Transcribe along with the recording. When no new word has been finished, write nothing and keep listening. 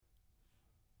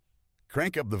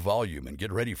Crank up the volume and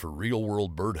get ready for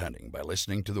real-world bird hunting by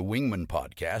listening to the Wingman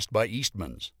Podcast by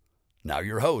Eastman's. Now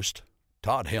your host,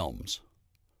 Todd Helms.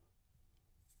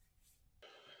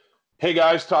 Hey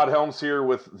guys, Todd Helms here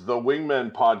with the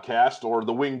Wingman Podcast, or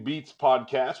the Wing Beats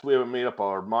Podcast. We haven't made up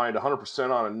our mind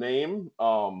 100% on a name,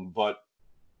 but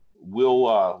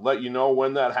we'll let you know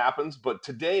when that happens. But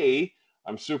today,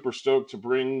 I'm super stoked to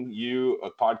bring you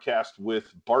a podcast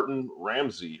with Barton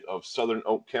Ramsey of Southern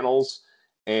Oak Kennels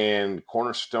and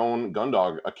Cornerstone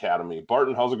Gundog Academy.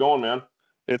 Barton, how's it going, man?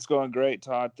 It's going great,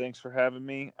 Todd. Thanks for having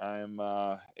me. I'm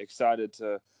excited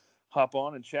to hop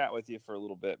on and chat with you for a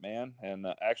little bit, man, and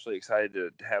actually excited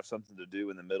to have something to do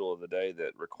in the middle of the day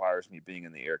that requires me being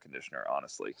in the air conditioner,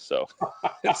 honestly. So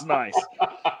it's nice.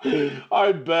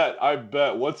 I bet. I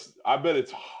bet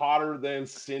it's hotter than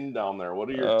sin down there. What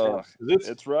are your temps?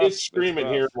 It's rough. It's screaming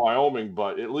here in Wyoming,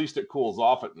 but at least it cools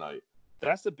off at night.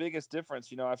 That's the biggest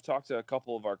difference. You know, I've talked to a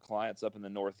couple of our clients up in the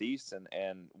Northeast,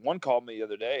 and one called me the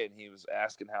other day, and he was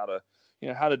asking how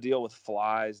to deal with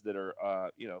flies that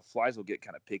are, flies will get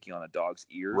kind of picky on a dog's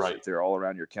ears if they're all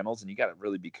around your kennels, and you got to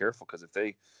really be careful because if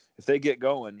they get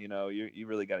going, you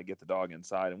really got to get the dog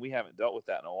inside. And we haven't dealt with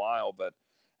that in a while, but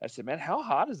I said, man, how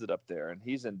hot is it up there? And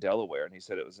he's in Delaware, and he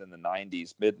said it was in the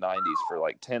 90s, mid 90s for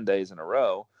like 10 days in a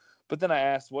row. But then I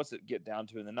asked, what's it get down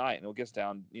to in the night? And it gets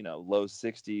down, low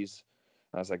 60s.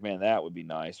 And I was like, man, that would be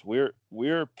nice.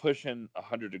 We're pushing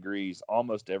 100 degrees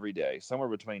almost every day, somewhere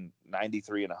between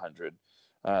 93 and 100.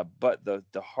 But the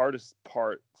hardest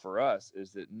part for us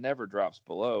is it never drops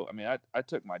below. I mean, I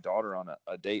took my daughter on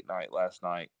a date night last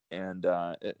night, and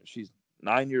she's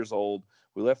 9 years old.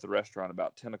 We left the restaurant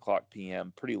about 10 o'clock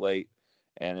p.m., pretty late,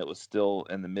 and it was still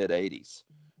in the mid 80s.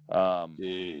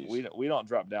 We don't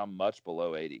drop down much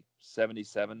below 80,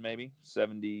 77 maybe,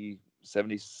 70.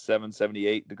 77,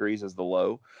 78 degrees is the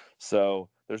low. So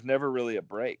there's never really a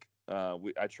break.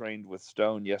 I trained with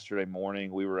Stone yesterday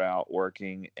morning. We were out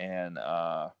working, and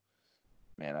I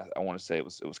want to say it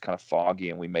was kind of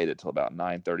foggy, and we made it till about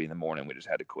 9:30 in the morning. We just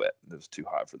had to quit. It was too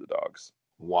hot for the dogs.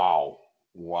 Wow.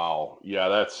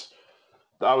 Yeah,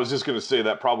 I was just going to say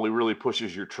that probably really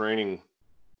pushes your training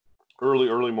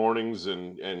early mornings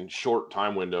and short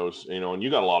time windows, and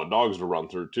you got a lot of dogs to run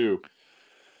through too.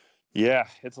 Yeah,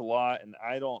 it's a lot, and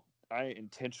I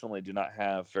intentionally do not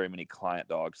have very many client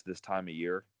dogs this time of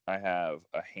year. I have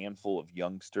a handful of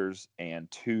youngsters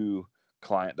and 2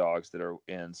 client dogs that are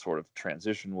in sort of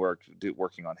transition work,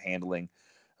 working on handling,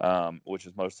 which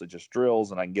is mostly just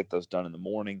drills, and I can get those done in the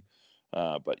morning.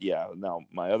 But yeah, now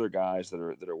my other guys that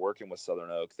are working with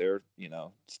Southern Oak, they're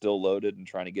still loaded and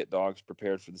trying to get dogs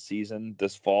prepared for the season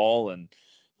this fall, and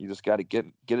you just got to get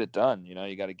it done.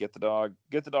 You got to get the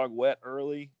dog wet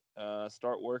early.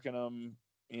 Start working them,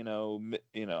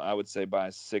 I would say by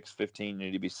 6:15, you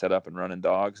need to be set up and running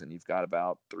dogs, and you've got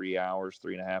about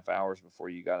 3.5 hours before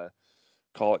you got to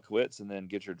call it quits, and then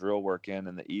get your drill work in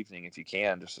the evening if you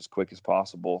can, just as quick as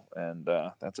possible. And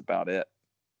that's about it.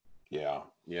 Yeah.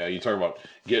 You talk about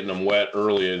getting them wet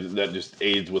early, and that just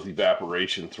aids with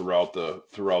evaporation throughout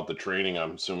the training.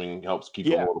 I'm assuming helps keep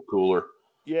them a little cooler.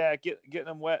 Yeah, getting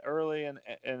them wet early, and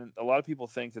a lot of people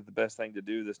think that the best thing to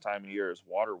do this time of year is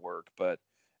water work, but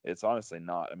it's honestly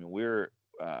not. I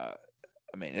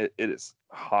mean, it is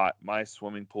hot. My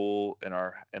swimming pool in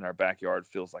our backyard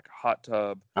feels like a hot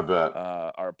tub. I bet.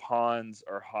 Our ponds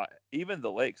are hot. Even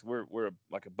the lakes. We're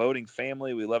like a boating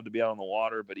family. We love to be out on the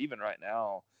water, but even right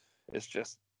now, it's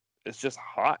just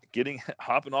hot.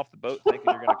 Hopping off the boat thinking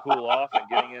you're going to cool off, and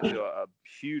getting into a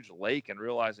huge lake and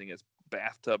realizing it's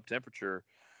bathtub temperature.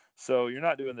 So you're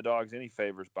not doing the dogs any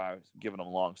favors by giving them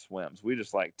long swims. We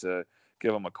just like to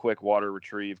give them a quick water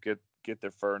retrieve, get their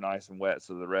fur nice and wet,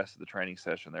 so the rest of the training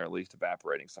session they're at least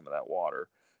evaporating some of that water.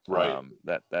 Right.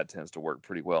 That tends to work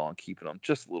pretty well on keeping them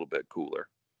just a little bit cooler.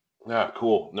 Yeah,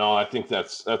 cool. No, I think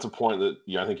that's a point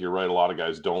that I think you're right. A lot of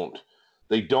guys don't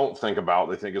think about.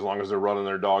 They think as long as they're running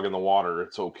their dog in the water,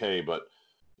 it's okay. But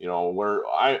where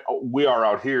we are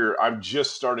out here, I'm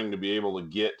just starting to be able to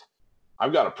get.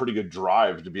 I've got a pretty good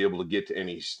drive to be able to get to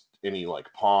any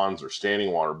like ponds or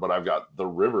standing water, but I've got the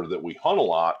river that we hunt a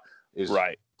lot is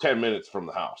 10 minutes from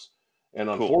the house.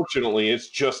 And unfortunately, it's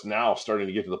just now starting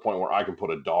to get to the point where I can put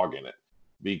a dog in it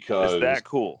because is that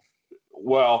cool?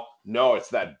 Well, no, it's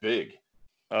that big.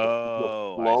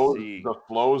 I see. The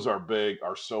flows are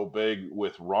so big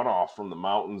with runoff from the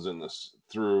mountains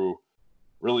through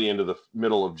really into the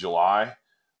middle of July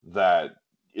that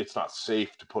it's not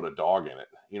safe to put a dog in it.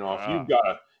 If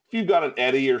you've got an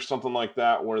eddy or something like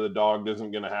that where the dog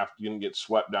isn't going to get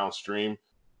swept downstream,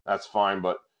 that's fine.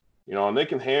 But and they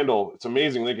can handle. It's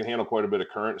amazing they can handle quite a bit of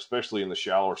current, especially in the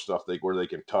shallower stuff where they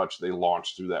can touch. They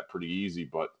launch through that pretty easy,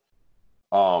 but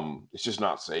it's just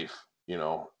not safe,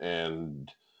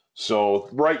 and so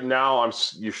right now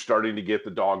you're starting to get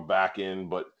the dog back in,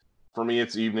 but for me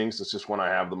it's evenings. It's just when I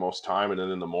have the most time, and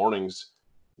then in the mornings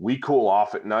we cool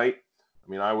off at night. I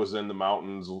mean, I was in the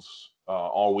mountains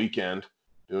all weekend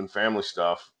doing family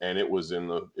stuff, and it was in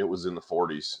the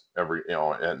 40s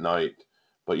at night.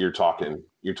 But you're talking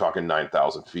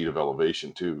 9,000 feet of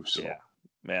elevation too. So yeah,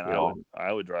 man,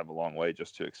 I would drive a long way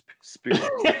just to experience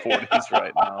the 40s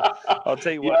right now. I'll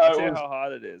tell you what. I'll tell you how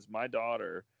hot it is. My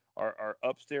daughter, our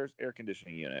upstairs air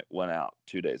conditioning unit went out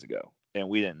 2 days ago, and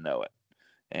we didn't know it.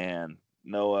 And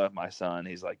Noah, my son,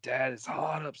 he's like, "Dad, it's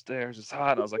hot upstairs. It's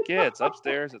hot." And I was like, "Yeah, it's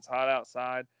upstairs. It's hot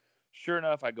outside." Sure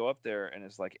enough, I go up there and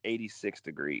it's like 86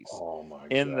 degrees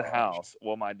in the house.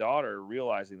 Well, my daughter,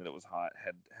 realizing that it was hot,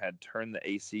 had turned the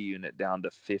AC unit down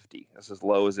to 50. That's as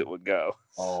low as it would go.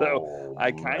 So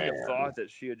I kind of thought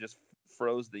that she had just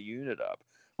froze the unit up.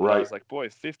 But I was like, boy,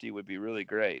 50 would be really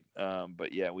great.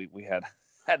 But yeah, we had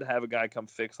to have a guy come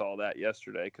fix all that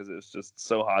yesterday because it was just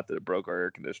so hot that it broke our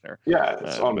air conditioner. Yeah,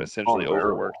 it's essentially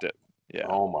overworked it. Yeah.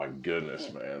 Oh my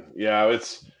goodness, man. Yeah,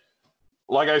 it's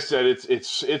like I said,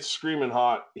 it's screaming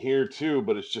hot here too,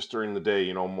 but it's just during the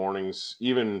day, mornings.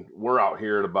 Even we're out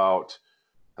here at about,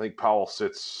 I think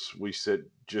we sit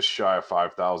just shy of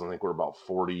 5,000. I think we're about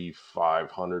 4,000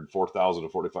 to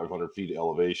 4,500 feet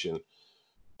elevation,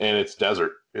 and it's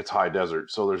desert. It's high desert,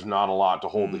 so there's not a lot to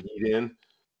hold the heat in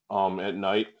at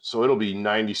night. So it'll be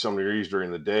 90-some degrees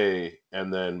during the day,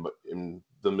 and then in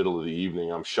the middle of the evening,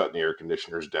 I'm shutting the air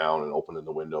conditioners down and opening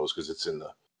the windows because it's in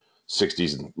the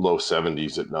 60s and low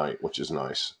 70s at night, which is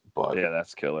nice. But yeah,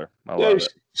 that's killer. I love it.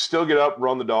 Still get up,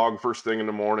 run the dog first thing in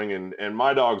the morning, and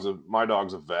my dog's a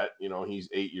vet. He's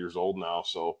 8 years old now,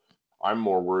 so I'm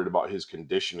more worried about his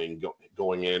conditioning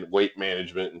going in, weight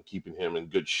management, and keeping him in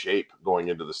good shape going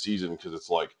into the season. Because it's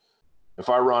like if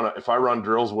I run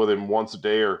drills with him once a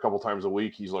day or a couple times a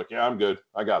week, he's like, "Yeah, I'm good.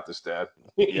 I got this, Dad."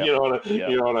 Yep. You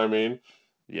know what I mean?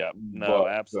 Yeah. No,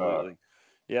 absolutely.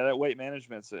 Yeah, that weight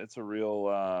management, it's a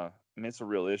real it's a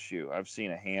real issue. I've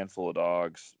seen a handful of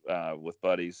dogs with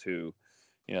buddies who,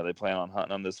 they plan on hunting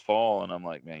them this fall, and I'm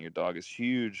like, man, your dog is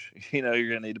huge. You're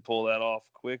gonna need to pull that off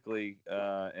quickly,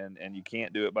 and you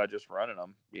can't do it by just running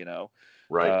them.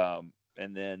 Right.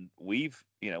 And then we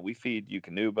feed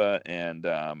Eukanuba,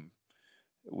 and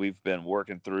we've been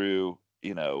working through,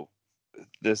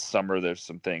 this summer. There's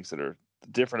some things that are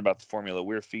different about the formula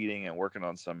we're feeding, and working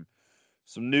on some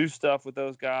new stuff with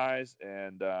those guys.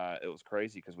 And it was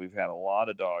crazy because we've had a lot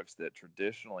of dogs that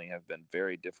traditionally have been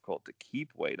very difficult to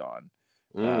keep weight on.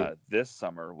 This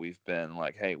summer we've been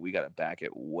like, hey, we got to back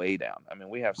it way down. I mean,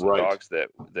 we have some dogs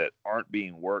that aren't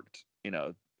being worked,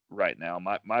 right now.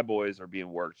 My boys are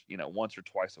being worked, once or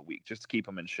twice a week just to keep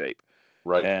them in shape.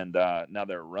 Right. And now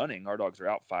they're running. Our dogs are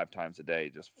out 5 times a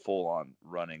day, just full on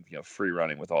running, free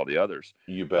running with all the others.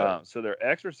 You bet. So they're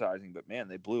exercising, but man,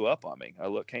 they blew up on me.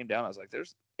 Came down. I was like,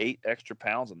 there's 8 extra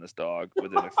pounds on this dog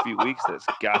within a few weeks that's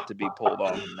got to be pulled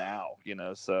off now,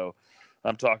 So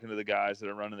I'm talking to the guys that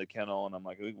are running the kennel, and I'm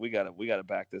like, we got to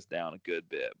back this down a good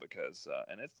bit because,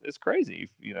 and it's crazy,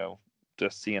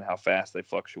 just seeing how fast they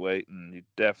fluctuate, and you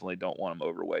definitely don't want them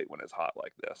overweight when it's hot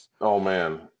like this. Oh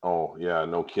man. Oh yeah,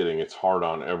 no kidding. It's hard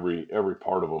on every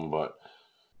part of them, but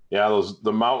yeah,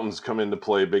 the mountains come into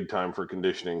play big time for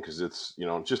conditioning because it's,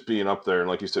 just being up there and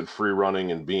like you said, free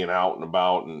running and being out and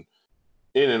about and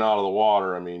in and out of the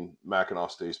water. I mean,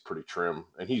 Mackinac stays pretty trim,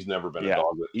 and he's never been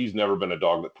a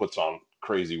dog that puts on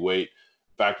crazy weight.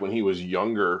 In fact, when he was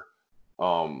younger,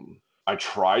 I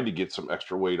tried to get some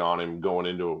extra weight on him going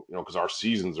into, because our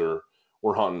seasons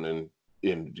we're hunting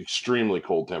in extremely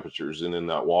cold temperatures and in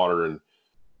that water. And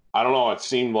I don't know, it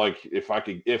seemed like if I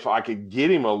could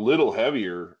get him a little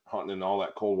heavier hunting in all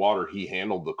that cold water, he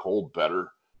handled the cold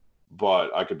better.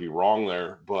 But I could be wrong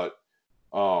there. But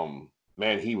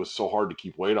man, he was so hard to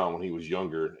keep weight on when he was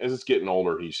younger. As it's getting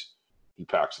older, he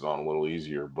packs it on a little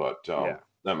easier. But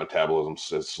that metabolism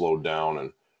has slowed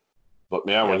down. But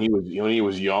man, when he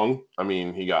was young, I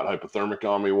mean, he got hypothermic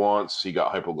on me once. He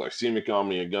got hypoglycemic on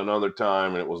me another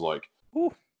time, and it was like,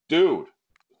 dude,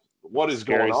 what is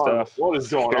going on? What is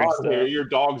going on here? Your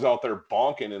dog's out there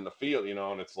bonking in the field,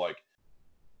 and it's like,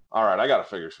 all right, I got to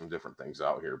figure some different things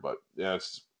out here. But yeah,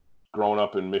 it's growing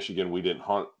up in Michigan, we didn't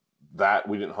hunt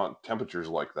temperatures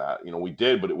like that. We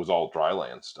did, but it was all dry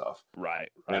land stuff. Right.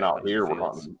 And out here,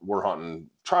 we're hunting,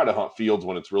 try to hunt fields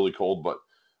when it's really cold, but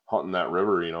hunting that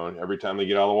river, every time they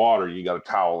get out of the water, you got a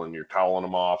towel and you're toweling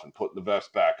them off and putting the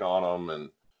vest back on them. And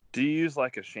do you use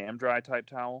like a sham dry type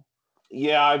towel?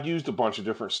 Yeah, I've used a bunch of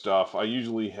different stuff. I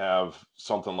usually have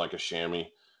something like a chamois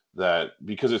that,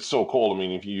 because it's so cold, I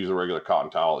mean, if you use a regular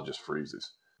cotton towel, it just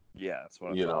freezes, Yeah, that's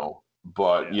what I you thought. know.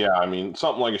 But Yeah. yeah, I mean,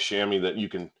 something like a chamois that you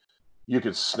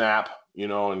could snap,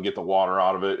 and get the water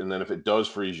out of it, and then if it does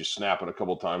freeze, you snap it a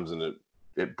couple times and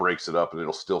it breaks it up and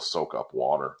it'll still soak up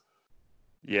water.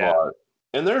 Yeah. But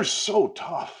and they're so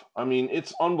tough. I mean,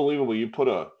 it's unbelievable. You put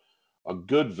a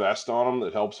good vest on them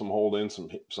that helps them hold in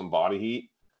some body heat.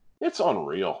 It's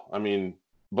unreal. I mean,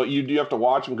 but you do have to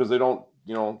watch them because they don't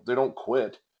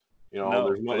quit.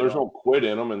 No, they There's don't. no quit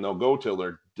in them, and they'll go till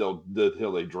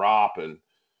they drop. And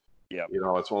Yep. it's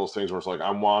one of those things where it's like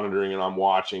I'm monitoring and I'm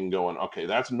watching, going, okay,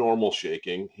 that's normal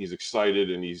shaking. He's excited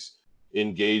and he's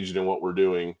engaged in what we're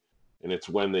doing. And it's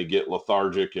when they get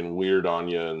lethargic and weird on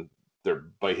you and their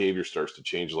behavior starts to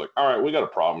change. Like, all right, we got a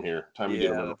problem here. Time to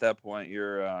get them in. At that point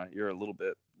you're a little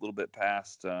bit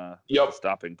past the Yep.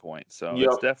 stopping point. So Yep.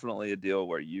 it's definitely a deal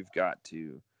where you've got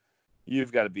to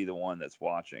be the one that's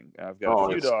watching. I've got a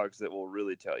few dogs that will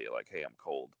really tell you, like, hey, I'm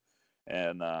cold.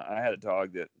 And I had a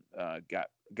dog that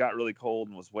got really cold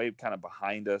and was way kind of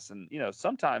behind us. And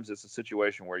sometimes it's a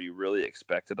situation where you really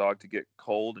expect a dog to get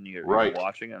cold and you're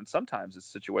watching, and sometimes it's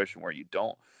a situation where you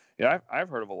don't. I've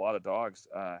heard of a lot of dogs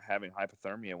having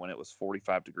hypothermia when it was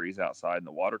 45 degrees outside and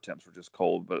the water temps were just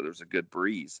cold, but there's a good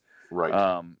breeze. Right.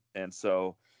 And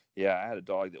so, I had a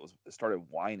dog that started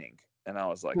whining. And I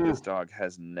was like, this dog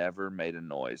has never made a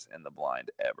noise in the blind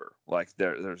ever. Like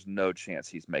there's no chance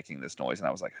he's making this noise. And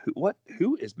I was like,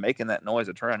 who is making that noise?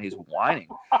 I turn around, he's whining.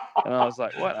 And I was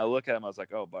like, what? And I look at him, I was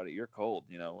like, oh, buddy, you're cold.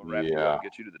 We'll wrap you up,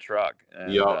 get you to the truck.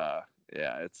 And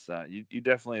it's you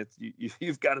definitely,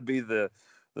 you've got to be the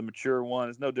mature one.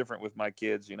 It's no different with my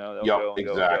kids. They'll go and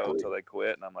go until they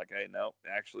quit. And I'm like, hey, no,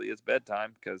 actually it's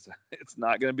bedtime because it's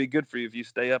not going to be good for you if you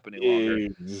stay up any longer.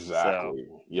 Exactly.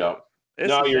 So, yep. It's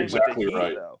no, the you're same exactly with the heat,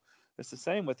 right. though. It's the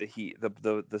same with the heat.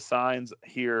 The signs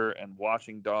here and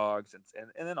watching dogs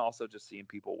and then also just seeing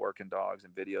people working dogs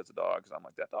and videos of dogs. I'm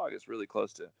like, that dog is really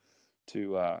close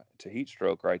to heat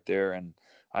stroke right there. And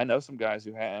I know some guys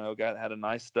who had a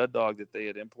nice stud dog that they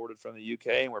had imported from the UK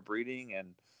and were breeding,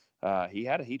 and he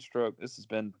had a heat stroke. This has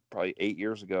been probably 8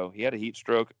 years ago. He had a heat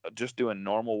stroke just doing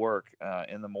normal work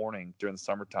in the morning during the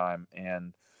summertime,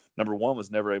 and number one was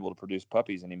never able to produce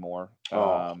puppies anymore.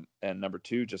 And number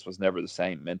two just was never the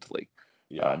same mentally,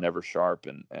 never sharp.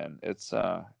 And it's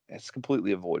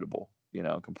completely avoidable,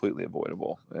 completely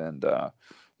avoidable. And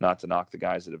not to knock the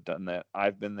guys that have done that.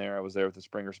 I've been there. I was there with a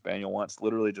Springer Spaniel once,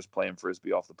 literally just playing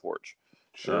Frisbee off the porch.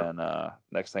 Sure. And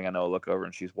next thing I know, I look over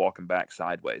and she's walking back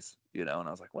sideways, and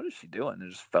I was like, what is she doing? And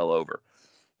it just fell over.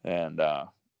 And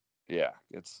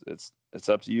it's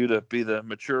up to you to be the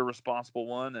mature, responsible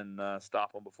one and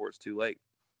stop them before it's too late.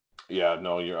 Yeah,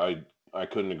 no, I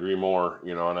couldn't agree more.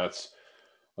 And that's,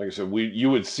 like I said, you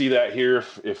would see that here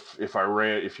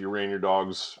if you ran your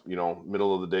dogs,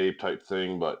 middle of the day type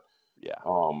thing. But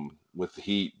with the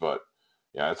heat, but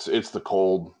yeah, it's the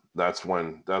cold. That's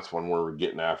when we're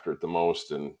getting after it the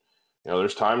most. And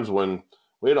there's times when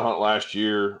we had a hunt last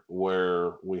year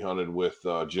where we hunted with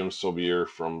Jim Sobier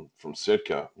from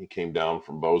Sitka. He came down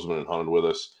from Bozeman and hunted with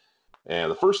us.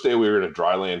 And the first day we were in a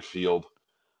dryland field,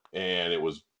 and it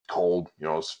was cold. It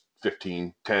was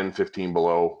 10, 15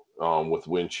 below with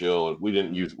wind chill, and we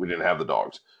didn't have the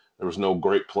dogs. There was no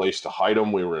great place to hide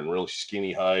them. We were in really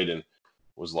skinny hide, and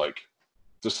was like,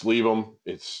 just leave them.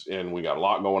 And we got a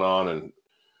lot going on, and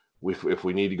if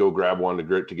we need to go grab one to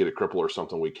get a cripple or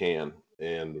something, we can.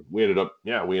 And we ended up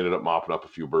mopping up a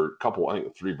few I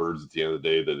think 3 birds at the end of the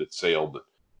day that had sailed that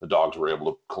the dogs were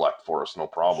able to collect for us, no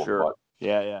problem. Sure. But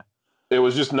yeah. It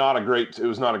was just not a great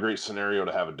scenario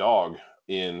to have a dog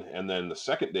in. And then the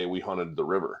second day we hunted the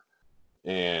river,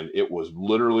 and it was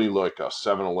literally like a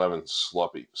 7-Eleven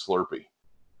Slurpee.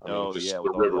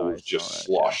 The river was just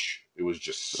slush. Yeah. It was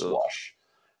just slush.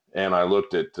 And I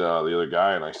looked at the other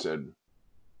guy and I said,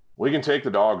 we can take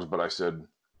the dogs, but I said,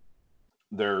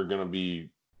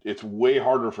 it's way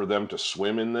harder for them to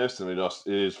swim in this than it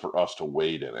is for us to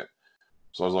wade in it.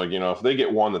 So I was like, if they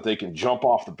get one that they can jump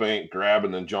off the bank, grab,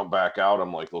 and then jump back out,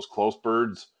 I'm like, those close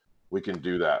birds, we can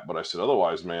do that. But I said,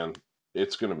 otherwise, man,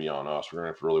 it's going to be on us. We're going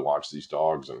to have to really watch these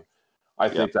dogs. And I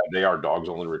think that day our dogs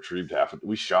only retrieved half.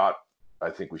 I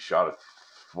think we shot a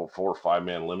 4 or 5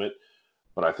 man limit,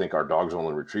 but I think our dogs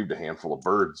only retrieved a handful of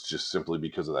birds just simply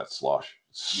because of that slush.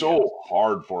 It's so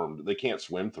hard for them. They can't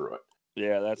swim through it.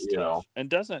 Yeah, that's tough. And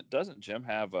doesn't Jim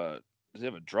have a does he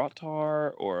have a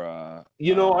Drahthaar or a?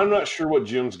 I'm not sure what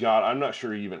Jim's got. I'm not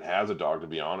sure he even has a dog, to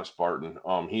be honest, Barton.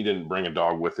 He didn't bring a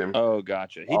dog with him. Oh,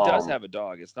 gotcha. He does have a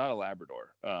dog. It's not a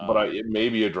Labrador. But it may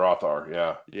be a Drahthaar.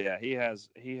 Yeah. Yeah, he has.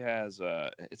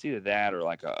 It's either that or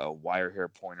like a wire hair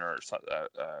pointer or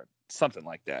something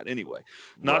like that. Anyway,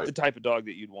 not the type of dog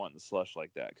that you'd want in the slush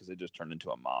like that because it just turned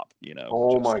into a mop.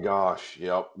 Oh my gosh!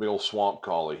 Yep, the old swamp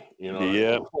collie.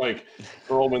 Yep. Like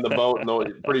throw them in the boat,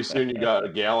 and pretty soon you got a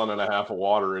gallon and a half of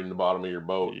water in the bottom of your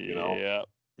boat. Yep.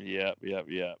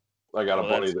 I got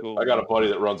a buddy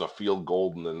that runs a field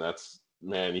golden, and that's,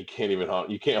 man, you can't even hunt.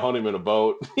 You can't hunt him in a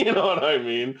boat. You know what I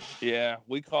mean? Yeah,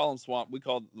 we call them swamp.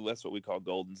 That's what we call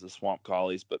goldens, the swamp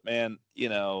collies. But man,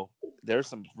 there's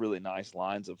some really nice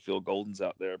lines of field goldens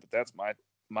out there. But that's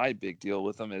my big deal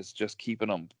with them is just keeping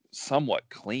them somewhat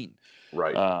clean.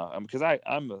 Right. Because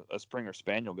I'm a Springer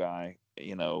Spaniel guy.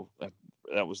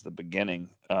 That was the beginning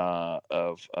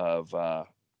of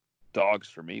dogs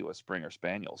for me was Springer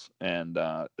Spaniels, and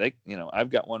I've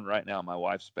got one right now. My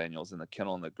wife's Spaniel's in the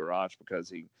kennel in the garage because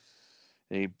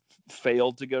he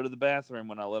failed to go to the bathroom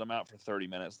when I let him out for 30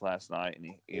 minutes last night,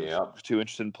 and he was too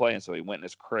interested in playing, so he went in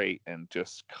his crate and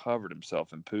just covered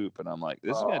himself in poop. And I'm like,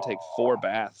 this is going to take 4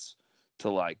 baths to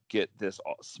like get this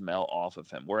smell off of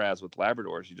him. Whereas with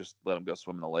Labradors, you just let them go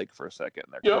swim in the lake for a second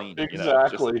and they're clean.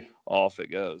 Exactly. Just off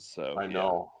it goes. So I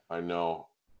know.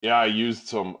 Yeah, I used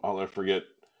some. I'll never forget.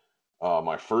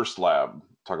 My first lab,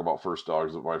 talk about first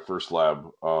dogs, my first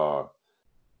lab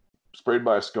sprayed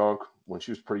by a skunk when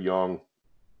she was pretty young,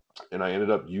 and I ended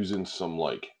up using some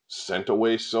like scent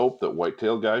away soap that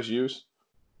whitetail guys use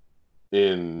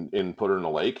in put her in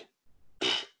a lake.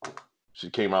 She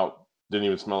came out, didn't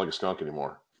even smell like a skunk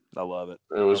anymore. I love it.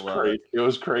 It was crazy. It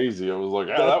was crazy. I was like,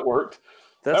 that worked.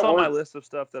 That's on my list of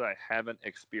stuff that I haven't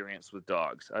experienced with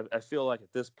dogs. I feel like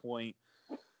at this point,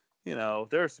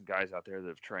 there are some guys out there that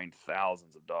have trained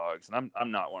thousands of dogs, and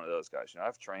I'm not one of those guys.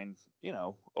 I've trained,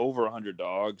 over 100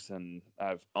 dogs, and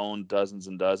I've owned dozens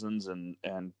and dozens, and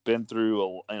been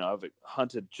through I've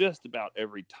hunted just about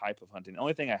every type of hunting. The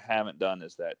only thing I haven't done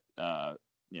is that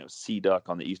sea duck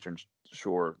on the eastern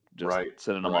shore, just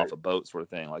sending them off a boat sort of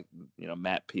thing, like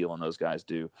Matt Peel and those guys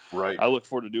do. Right. I look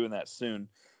forward to doing that soon,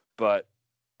 but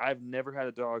I've never had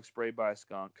a dog sprayed by a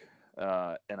skunk.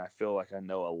 And I feel like I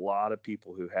know a lot of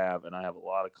people who have, and I have a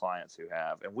lot of clients who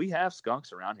have, and we have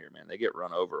skunks around here, man. They get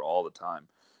run over all the time.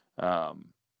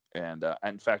 And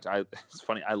in fact, it's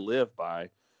funny. I live by,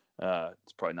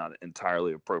 it's probably not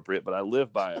entirely appropriate, but I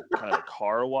live by a kind of a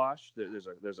car wash. There's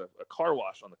a car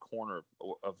wash on the corner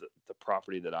of the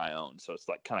property that I own. So it's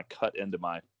like kind of cut into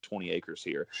my 20 acres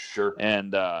here. Sure.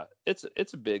 And it's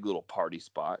a big little party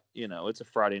spot. It's a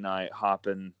Friday night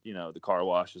hopping, the car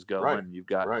wash is going. Right. You've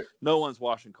got no one's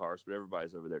washing cars, but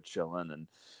everybody's over there chilling. And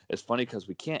it's funny because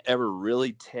we can't ever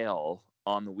really tell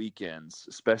on the weekends,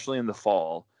 especially in the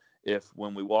fall, if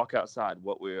when we walk outside,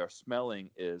 what we are smelling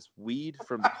is weed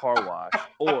from the car wash,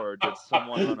 or did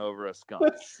someone run over a skunk?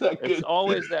 It's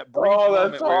always that brief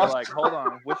moment where you're like, hold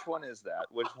on, which one is that?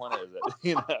 Which one is it?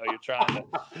 You're trying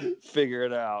to figure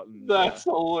it out. And, that's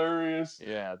hilarious.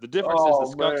 Yeah, the difference is the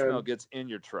skunk smell gets in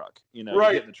your truck. You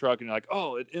get in the truck and you're like,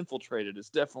 oh, it infiltrated. It's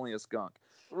definitely a skunk.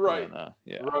 Right. And,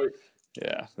 Right.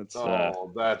 Yeah, it's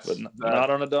not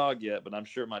on a dog yet, but I'm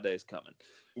sure my day's coming.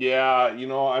 Yeah,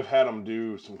 I've had them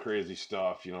do some crazy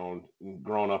stuff.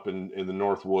 Growing up in the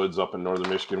North Woods up in northern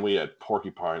Michigan, we had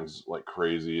porcupines like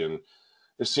crazy, and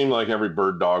it seemed like every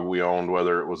bird dog we owned,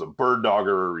 whether it was a bird dog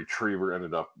or a retriever,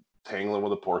 ended up tangling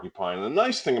with a porcupine. And the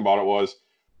nice thing about it was,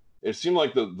 it seemed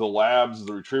like the labs,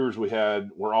 the retrievers we had,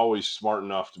 were always smart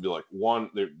enough to be like,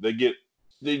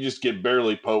 they just get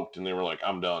barely poked, and they were like,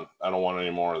 I'm done. I don't want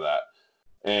any more of that.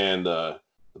 And the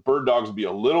bird dogs would be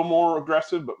a little more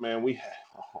aggressive, but man, we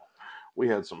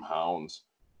had some hounds.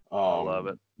 I love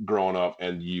it. Growing up,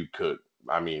 and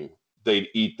they'd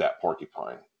eat that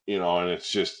porcupine, and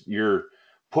it's just, you're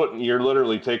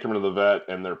literally taking them to the vet,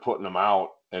 and they're putting them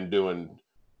out and doing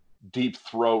deep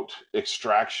throat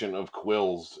extraction of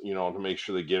quills, to make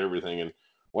sure they get everything. And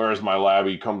whereas my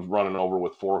labby comes running over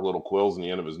with 4 little quills in the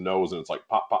end of his nose, and it's like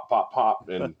pop, pop, pop, pop,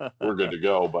 and we're good to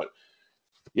go. But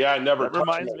yeah, I never. That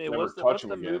reminds me. What's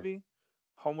the movie?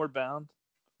 Homeward Bound.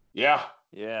 Yeah,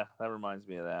 that reminds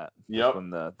me of that. Yep. When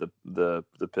the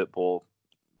pit bull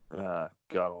got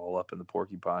all up in the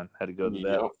porcupine, had to go to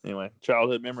that. Yep. Anyway,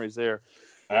 childhood memories there.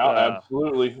 Yeah,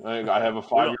 absolutely. I have a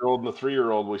 5-year-old and a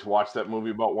 3-year-old. We watch that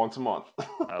movie about once a month.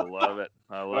 I love it.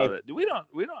 We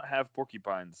don't have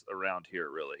porcupines around here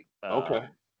really. Okay.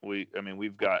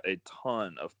 We've got a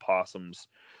ton of possums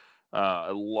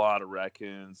A lot of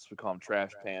raccoons. We call them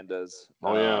trash pandas.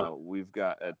 Oh, yeah. We've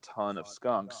got a ton of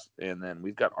skunks, and then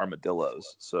we've got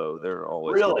armadillos. So they're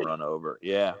always Really? getting run over.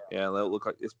 Yeah. They look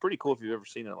like, it's pretty cool if you've ever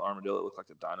seen an armadillo. It looks like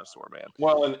a dinosaur, man.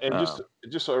 Well, and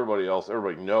just so everybody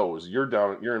knows,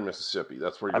 you're in Mississippi.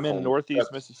 That's where you're I'm in home.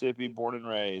 Northeast Mississippi, born and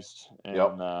raised, and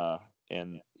Yep.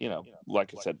 And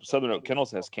like I said, Southern Oak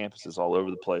Kennels has campuses all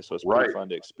over the place, so it's Right. pretty fun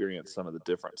to experience some of the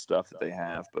different stuff that they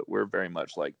have. But we're very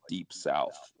much like deep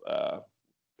south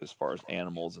as far as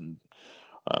animals, and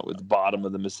with the bottom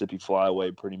of the Mississippi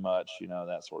Flyway, pretty much,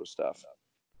 that sort of stuff.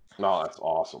 No, that's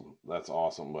awesome. That's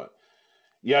awesome. But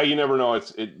yeah, you never know.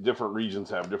 Different regions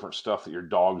have different stuff that your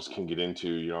dogs can get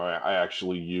into. I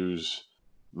actually use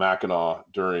Mackinac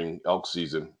during elk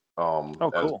season.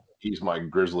 Cool. He's my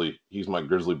grizzly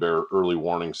bear early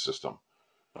warning system.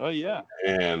 Oh yeah.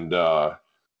 And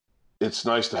it's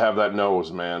nice to have that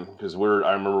nose, man, because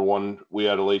I remember we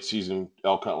had a late season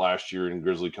elk hunt last year in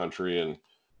grizzly country, and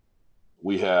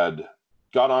we had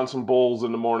got on some bulls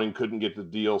in the morning, couldn't get the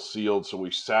deal sealed, so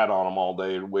we sat on them all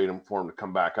day and waited for them to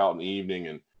come back out in the evening.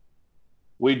 And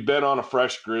we'd been on a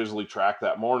fresh grizzly track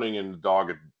that morning, and the dog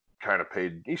had kind of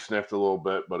he sniffed a little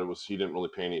bit, but he didn't really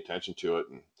pay any attention to it.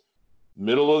 And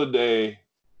middle of the day,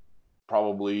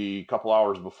 probably a couple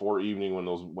hours before evening, when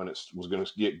it was going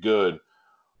to get good,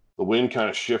 the wind kind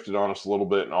of shifted on us a little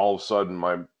bit, and all of a sudden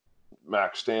my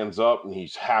Mac stands up and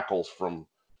he hackles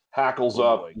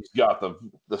up. He's got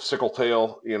the sickle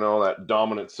tail, that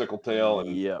dominant sickle tail,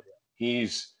 and yep.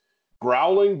 He's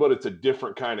growling, but it's a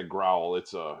different kind of growl.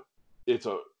 It's a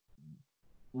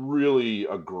really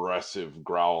aggressive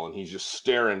growl, and he's just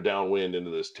staring downwind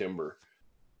into this timber.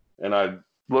 And I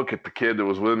look at the kid that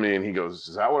was with me, and he goes,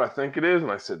 "Is that what I think it is?"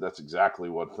 And I said, "That's exactly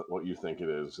what you think it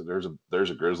is. There's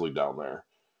a grizzly down there."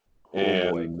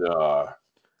 And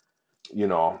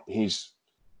he's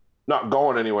not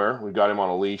going anywhere. We got him on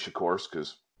a leash, of course,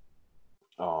 because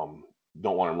don't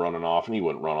want him running off, and he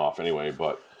wouldn't run off anyway.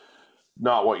 But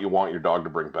not what you want your dog to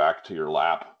bring back to your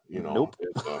lap. Nope.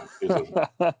 It's a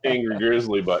angry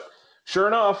grizzly. But sure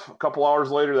enough, a couple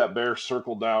hours later, that bear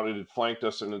circled down. It had flanked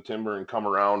us in the timber and come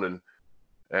around, and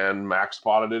Max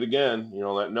spotted it again.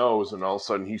 That nose, and all of a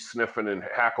sudden he's sniffing and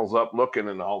hackles up, looking,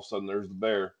 and all of a sudden there's the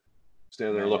bear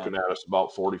standing there looking at us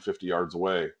about 40, 50 yards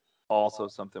away. Also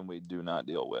something we do not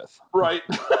deal with. Right.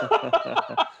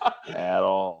 At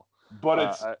all.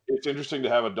 But it's interesting to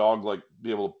have a dog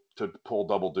be able to pull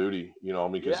double duty,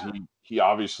 because he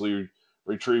obviously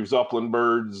retrieves upland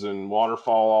birds and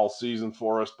waterfowl all season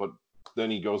for us, but then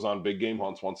he goes on big game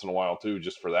hunts once in a while too,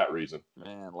 just for that reason.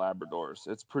 Man, Labradors,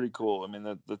 it's pretty cool. I mean,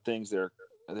 the things they're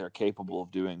capable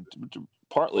of doing,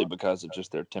 partly because of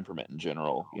just their temperament in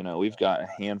general. We've got a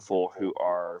handful who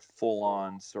are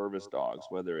full-on service dogs,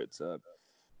 whether it's a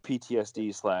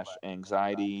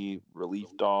PTSD/anxiety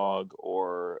relief dog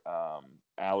or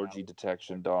allergy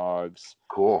detection dogs,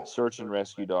 cool, search and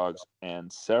rescue dogs,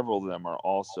 and several of them are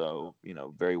also,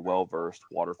 very well-versed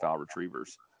waterfowl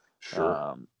retrievers.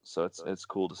 Sure. So it's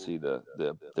cool to see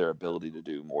their ability to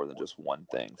do more than just one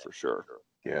thing, for sure.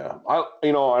 Yeah. I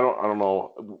don't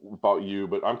know about you,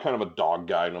 but I'm kind of a dog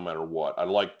guy no matter what. I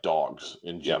like dogs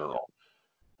in general.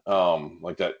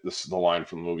 Like that, this is the line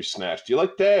from the movie Snatch. Do you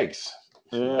like dags?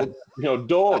 Yeah.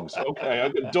 Dogs. Okay, I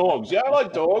got dogs. Yeah, I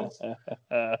like dogs.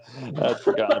 I'd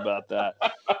forgotten about that.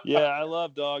 Yeah, I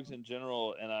love dogs in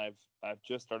general, and I've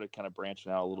just started kind of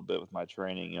branching out a little bit with my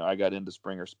training. I got into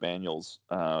Springer Spaniels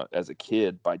as a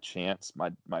kid by chance.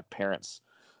 My parents'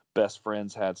 best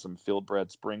friends had some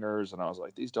field-bred Springers, and I was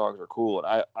like, these dogs are cool.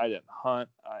 And I didn't hunt.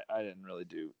 I didn't really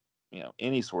do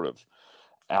any sort of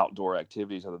outdoor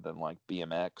activities other than like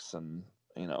BMX and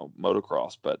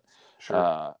motocross, but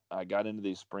sure. I got into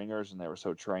these Springers, and they were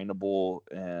so trainable,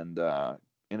 and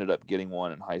ended up getting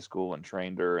one in high school and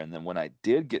trained her. And then when I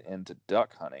did get into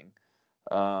duck hunting,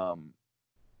 I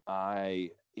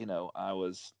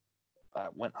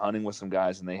went hunting with some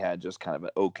guys, and they had just kind of an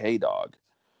okay dog,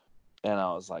 and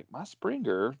I was like, my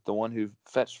Springer, the one who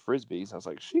fetched frisbees, I was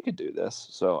like, she could do this.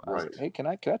 So I was like, hey, can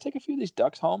I take a few of these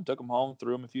ducks home? Took them home,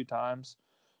 threw them a few times.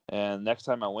 And next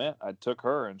time I went, I took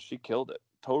her, and she killed it.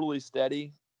 Totally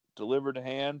steady, delivered to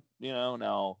hand.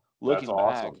 Now looking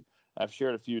back, I've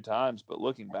shared a few times, but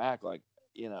looking back,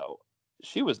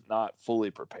 she was not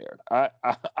fully prepared.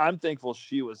 I'm thankful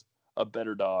she was a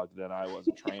better dog than I was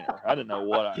a trainer. I didn't know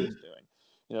what I was doing.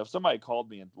 If somebody called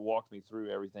me and walked me through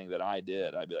everything that I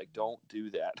did, I'd be like, don't do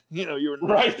that. You were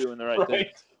not doing the right thing.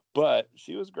 But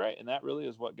she was great, and that really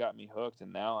is what got me hooked.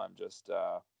 And now I'm just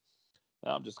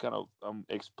kind of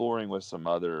exploring with some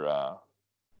other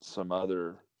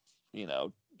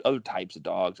other types of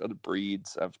dogs, other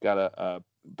breeds. I've got a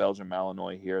Belgian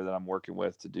Malinois here that I'm working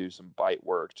with to do some bite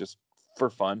work just for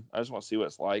fun. I just want to see what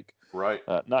it's like. Right.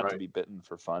 Not right. to be bitten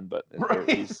for fun, but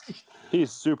Right.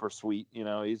 he's super sweet.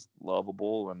 He's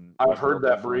lovable, and I've heard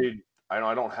that breed.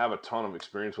 I don't have a ton of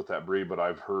experience with that breed, but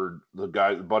I've heard the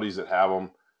buddies that have them,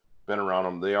 been around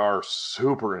them. They are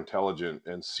super intelligent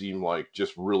and seem like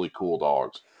just really cool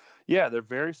dogs. Yeah, they're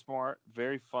very smart,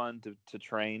 very fun to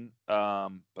train.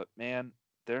 But man,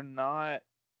 they're not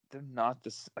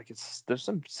this, like, there's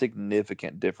some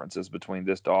significant differences between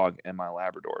this dog and my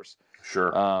Labradors.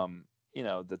 Sure.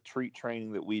 The treat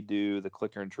training that we do, the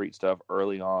clicker and treat stuff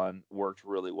early on worked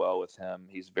really well with him.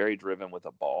 He's very driven with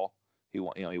a ball. He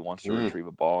wants to retrieve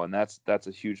a ball, and that's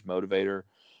a huge motivator.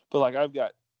 But like I've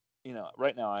got,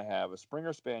 right now I have a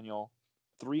Springer Spaniel,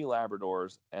 3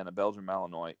 Labradors, and a Belgian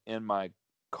Malinois in my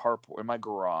carport, in my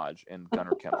garage in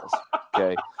Gunner Kennels.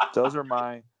 Okay, those are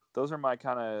my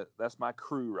that's my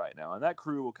crew right now, and that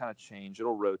crew will kind of change.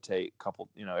 It'll rotate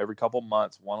every couple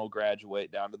months. One will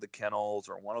graduate down to the kennels,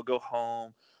 or one will go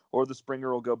home, or the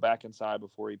Springer will go back inside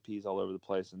before he pees all over the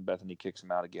place and Bethany kicks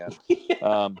him out again.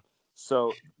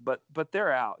 But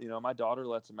they're out. My daughter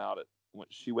lets them out when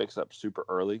she wakes up super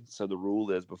early. So the rule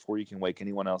is before you can wake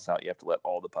anyone else out, you have to let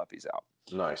all the puppies out.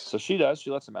 Nice. So she does.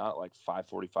 She lets them out at like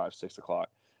 5:45, 6 o'clock.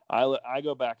 I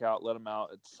go back out, let them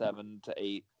out at 7 to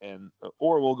 8,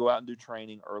 or we'll go out and do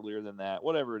training earlier than that,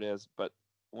 whatever it is. But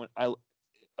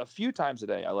a few times a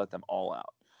day, I let them all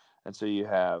out. And so you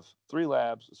have 3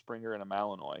 Labs, a Springer, and a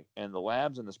Malinois. And the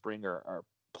Labs and the Springer are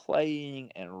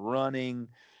playing and running,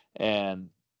 and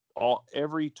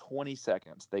every 20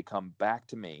 seconds they come back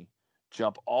to me,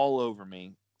 jump all over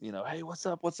me, hey, what's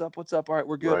up? All right,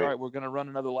 we're good. Right. All right, we're going to run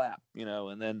another lap,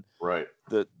 and then right.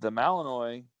 The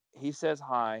Malinois, he says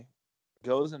hi,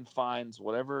 goes and finds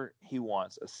whatever he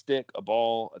wants, a stick, a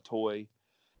ball, a toy,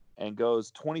 and goes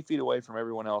 20 feet away from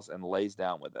everyone else and lays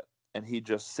down with it. And he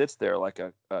just sits there like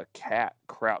a cat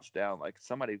crouched down, like,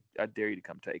 somebody, I dare you to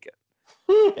come take it.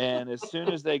 And as soon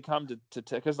as they come to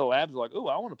because the Labs are like, oh,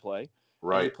 I want to play.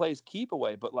 Right. And he plays keep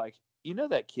away. But like,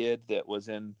 that kid that was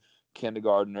in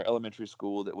kindergarten or elementary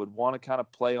school that would want to kind of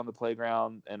play on the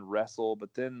playground and wrestle,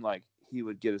 but then like he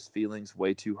would get his feelings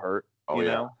way too hurt.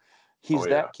 He's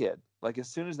that kid. Like, as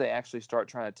soon as they actually start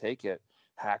trying to take it,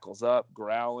 hackles up,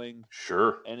 growling.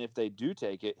 Sure. And if they do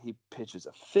take it, he pitches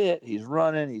a fit. He's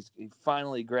running. He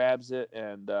finally grabs it,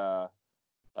 and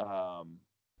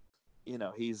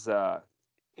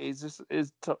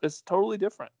it's totally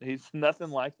different. He's nothing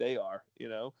like they are.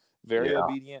 Very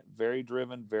obedient, very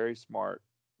driven, very smart,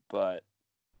 but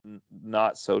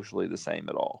not socially the same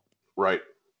at all. Right.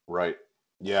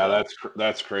 Yeah,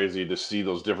 that's crazy to see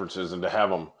those differences and to have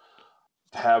them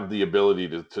have the ability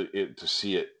to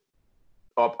see it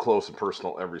up close and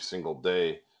personal every single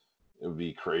day. It would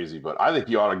be crazy. But I think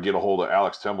you ought to get a hold of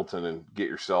Alex Templeton and get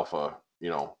yourself a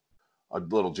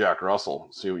little Jack Russell.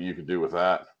 See what you can do with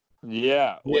that.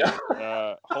 Yeah. Wait,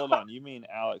 hold on. You mean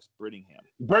Alex Brittingham?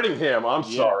 Brittingham. I'm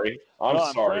sorry.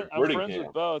 I'm sorry. I'm friends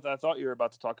with both. I thought you were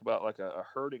about to talk about like a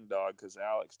herding dog, because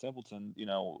Alex Templeton,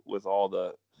 with all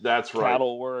the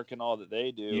cattle work and all that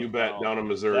they do. You bet. Down in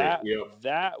Missouri.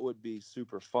 That would be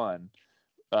super fun.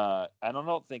 I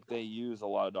don't think they use a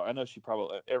lot of dogs. I know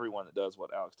everyone that does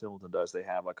what Alex Templeton does, they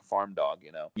have like a farm dog,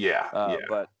 Yeah.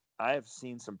 But I have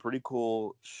seen some pretty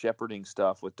cool shepherding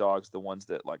stuff with dogs, the ones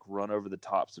that like run over the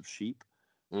tops of sheep.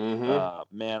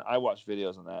 Mm-hmm. Man, I watch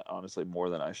videos on that, honestly, more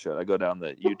than I should. I go down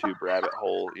the YouTube rabbit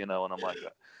hole, and I'm like,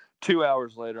 2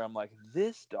 hours later, I'm like,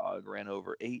 this dog ran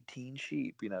over 18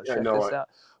 sheep, check this out.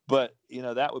 But,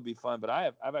 that would be fun. But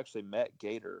I've actually met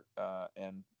Gator,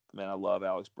 and man, I love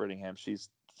Alex Brittingham. She's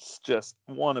just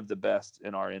one of the best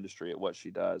in our industry at what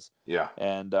she does. Yeah.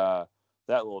 And,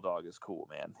 that little dog is cool,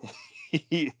 man.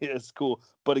 He is cool.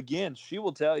 But again, she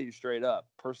will tell you straight up,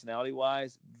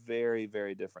 personality-wise, very,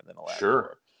 very different than a Labrador.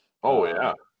 Sure. Oh,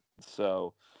 yeah.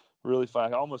 So really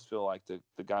fun. I almost feel like the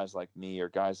guys like me or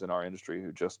guys in our industry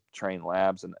who just train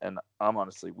Labs, and I'm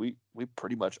honestly, we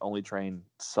pretty much only train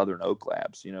Southern Oak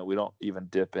Labs. We don't even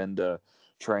dip into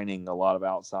training a lot of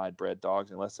outside bred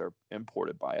dogs unless they're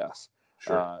imported by us.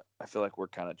 Sure. I feel like we're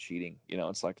kind of cheating.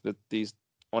 It's like these.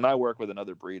 When I work with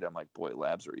another breed, I'm like, boy,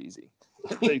 Labs are easy.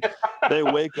 They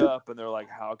wake up and they're like,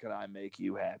 how can I make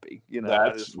you happy?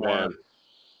 Man.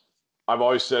 I've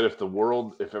always said if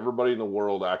everybody in the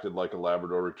world acted like a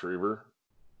Labrador Retriever,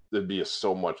 it'd be a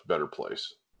so much better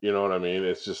place. You know what I mean?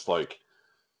 It's just like,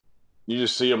 you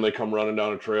just see them, they come running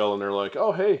down a trail and they're like,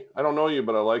 oh, hey, I don't know you,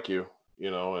 but I like you,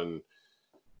 and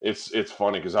it's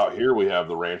funny because out here we have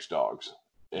the ranch dogs,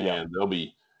 and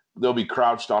they'll be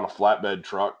crouched on a flatbed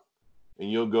truck. And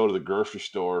you'll go to the grocery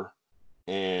store,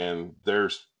 and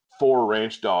there's 4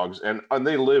 ranch dogs, and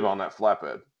they live on that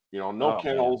flatbed. You know, no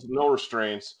kennels, man. no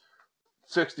restraints,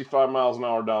 65 miles an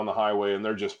hour down the highway, and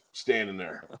they're just standing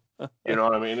there. You know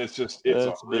what I mean? It's It's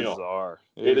unreal. bizarre.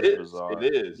 It is bizarre.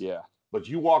 It is. Yeah. But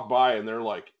you walk by and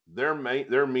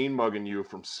they're mean mugging you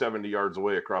from 70 yards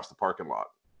away across the parking lot.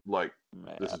 Like,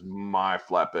 Man. this is my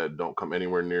flatbed. Don't come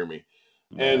anywhere near me.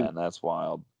 Man, And that's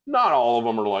wild. not all of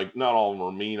them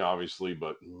are mean, obviously,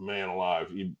 but man alive,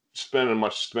 you spending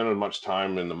much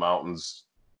time in the mountains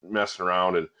messing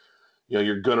around, and you know,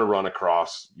 you're gonna run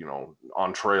across, you know,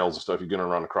 on trails and stuff, you're gonna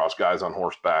run across guys on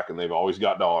horseback, and they've always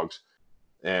got dogs.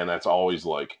 And that's always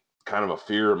like kind of a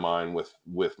fear of mine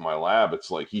with my lab. It's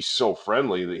like he's so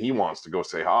friendly that he wants to go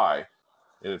say hi,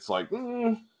 and it's like,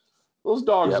 those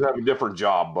dogs Yep. have a different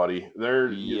job, buddy.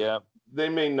 Yep. They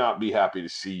may not be happy to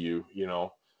see you, you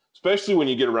know, especially when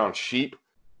you get around sheep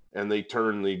and they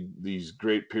turn these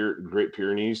Great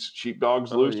Pyrenees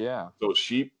sheepdogs Oh loose. yeah. Those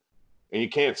sheep, and you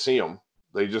can't see them.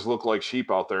 They just look like sheep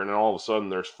out there, and then all of a sudden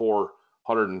there's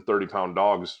 430-pound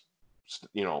dogs,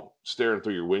 you know, staring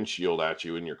through your windshield at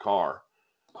you in your car.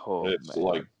 Oh, And it's man.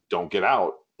 like, don't get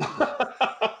out.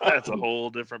 That's a whole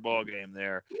different ball game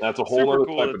there. That's a whole Super other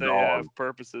cool type that of they dog. have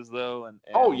purposes though, and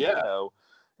Oh, yeah. you know,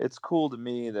 it's cool to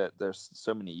me that there's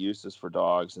so many uses for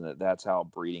dogs, and that's how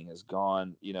breeding has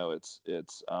gone. You know, it's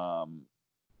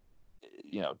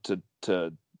you know,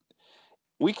 to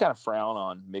we kind of frown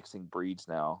on mixing breeds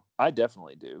now. I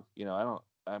definitely do. You know,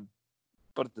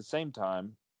 but at the same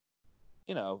time,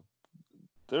 you know,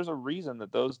 there's a reason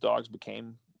that those dogs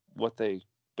became what they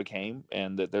became,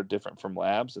 and that they're different from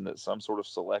labs, and that some sort of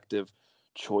selective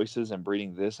choices and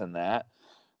breeding this and that.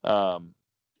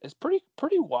 It's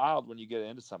pretty wild when you get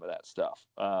into some of that stuff.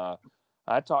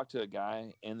 I talked to a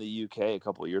guy in the UK a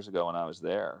couple of years ago when I was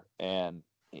there, and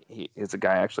he's a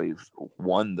guy actually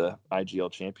won the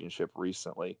IGL championship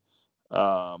recently.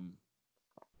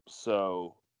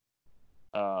 So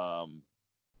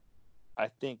I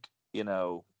think, you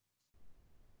know,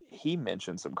 he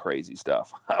mentioned some crazy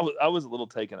stuff. I was a little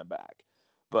taken aback,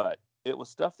 but it was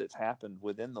stuff that's happened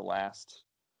within the last,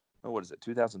 what is it,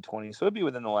 2020? So it'd be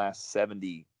within the last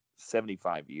 70,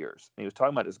 75 years. And he was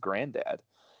talking about his granddad,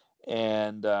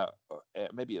 and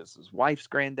maybe it was his wife's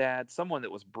granddad, someone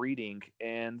that was breeding,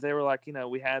 and they were like, you know,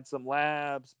 we had some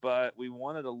labs, but we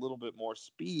wanted a little bit more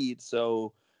speed,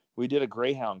 so we did a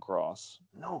greyhound cross.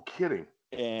 No kidding.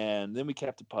 And then we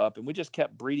kept a pup, and we just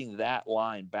kept breeding that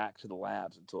line back to the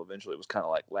labs until eventually it was kind of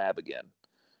like lab again,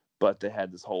 but they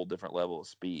had this whole different level of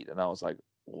speed. And I was like,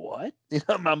 what? You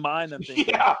know, in my mind, I'm thinking,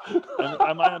 Yeah.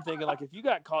 I'm thinking, like, if you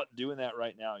got caught doing that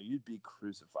right now, you'd be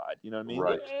crucified. You know what I mean?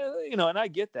 Right. You know, and I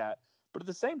get that, but at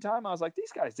the same time, I was like,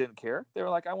 these guys didn't care. They were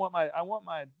like, I want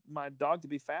my dog to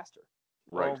be faster.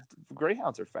 Right. Well,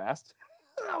 greyhounds are fast.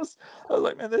 I was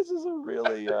like, man, this is a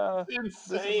really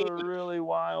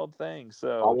wild thing.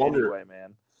 So anyway,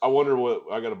 man, I wonder what,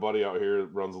 I got a buddy out here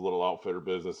that runs a little outfitter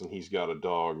business, and he's got a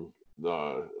dog,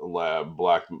 a lab,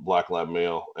 black lab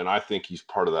male, and I think he's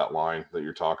part of that line that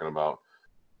you're talking about,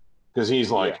 because he's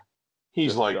like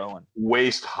going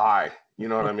waist high, you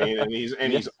know what I mean? And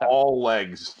he's all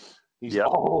legs. He's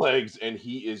all legs, and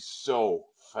he is so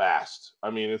fast.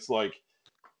 I mean, it's like,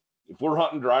 if we're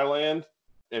hunting dry land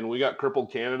and we got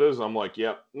crippled Canadas, I'm like,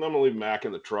 yep, I'm gonna leave Mac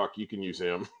in the truck. You can use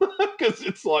him, because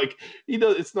it's like,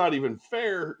 it's not even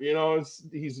fair, you know.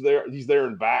 He's there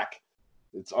and back.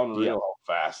 It's unreal how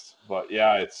fast. But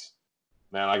yeah,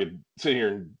 man, I could sit here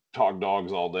and talk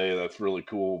dogs all day. That's really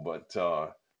cool. But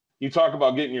you talk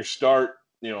about getting your start,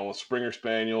 you know, with Springer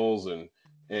Spaniels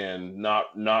and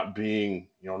not being,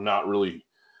 you know, not really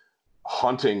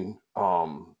hunting.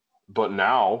 But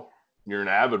now you're an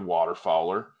avid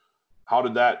waterfowler. How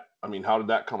did that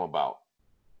come about?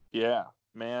 Yeah,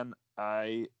 man,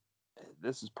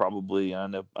 this is probably, I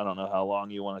don't know how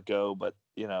long you want to go, but,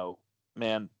 you know,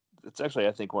 man, it's actually,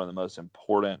 I think, one of the most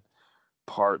important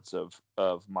parts of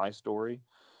my story.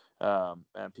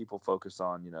 And people focus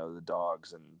on, you know, the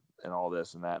dogs and all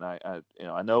this and that.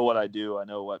 And I know what I do. I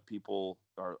know what people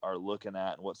are looking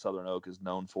at and what Southern Oak is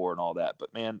known for and all that.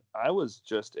 But man, I was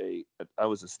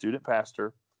a student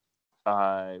pastor.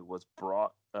 I was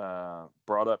brought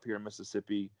up here in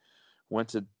Mississippi, went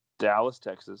to Dallas,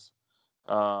 Texas,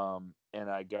 and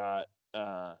I got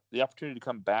the opportunity to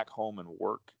come back home and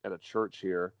work at a church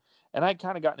here. And I'd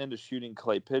kind of gotten into shooting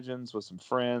clay pigeons with some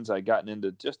friends. I'd gotten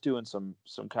into just doing some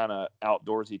kind of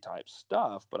outdoorsy type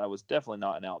stuff, but I was definitely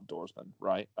not an outdoorsman,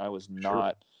 right? I was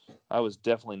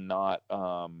definitely not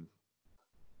a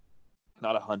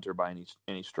hunter by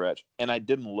any stretch. And I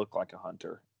didn't look like a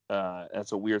hunter.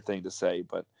 That's a weird thing to say,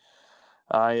 but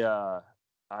I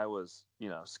was, you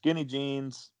know, skinny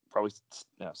jeans, probably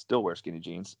still wear skinny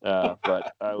jeans.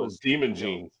 But I was demon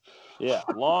jeans. Yeah,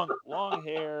 long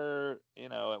hair.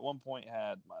 At one point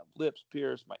had my lips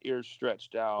pierced, my ears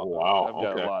stretched out. Wow. I've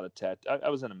got a lot of I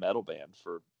was in a metal band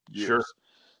for years, sure.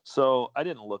 So I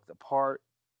didn't look the part.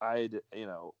 And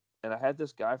I had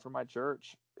this guy from my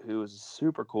church who was a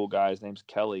super cool guy. His name's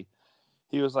Kelly.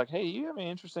 He was like, "Hey, you have any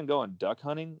interest in going duck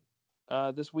hunting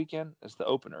this weekend? It's the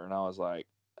opener." And I was like,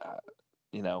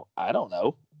 I don't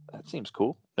know. That seems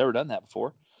cool. Never done that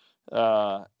before.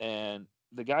 And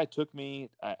the guy took me.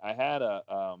 I had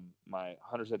my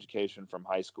hunter's education from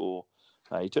high school.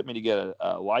 He took me to get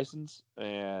a license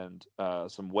and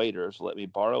some waders. Let me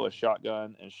borrow a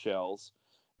shotgun and shells,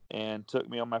 and took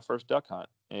me on my first duck hunt.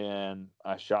 And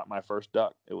I shot my first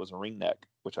duck. It was a ringneck,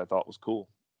 which I thought was cool.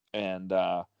 And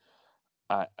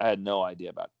I had no idea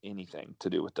about anything to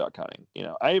do with duck hunting.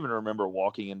 I even remember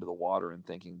walking into the water and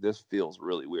thinking, this feels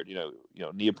really weird.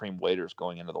 Neoprene waders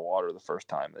going into the water the first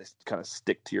time, they kind of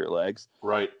stick to your legs.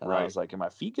 Right. I was like, are my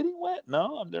feet getting wet?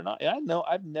 No, they're not.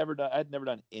 I'd never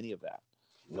done any of that.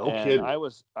 No kidding. I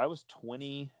was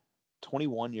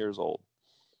 21 years old.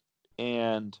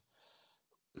 And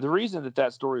the reason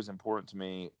that story is important to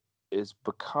me is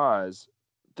because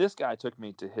this guy took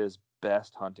me to his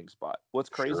best hunting spot. What's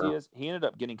crazy is he ended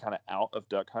up getting kind of out of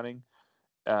duck hunting,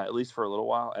 at least for a little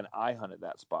while, and I hunted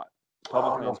that spot.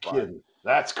 Public land spot. Kidding.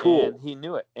 That's cool. And he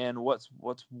knew it. And what's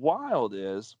wild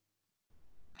is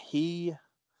he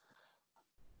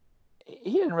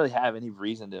didn't really have any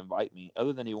reason to invite me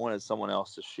other than he wanted someone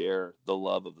else to share the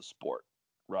love of the sport,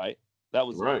 right? That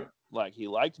was right. It. Like, he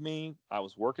liked me. I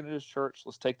was working at his church.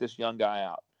 Let's take this young guy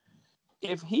out.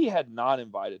 If he had not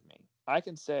invited me, I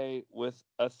can say with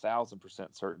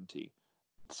 1,000% certainty,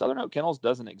 Southern Oak Kennels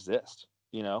doesn't exist.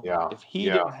 Yeah. If he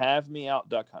didn't have me out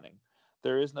duck hunting,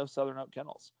 there is no Southern Oak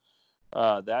Kennels.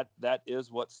 That is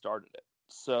what started it.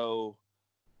 So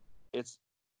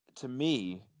to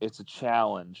me, it's a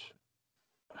challenge.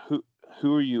 Who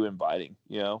are you inviting?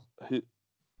 Who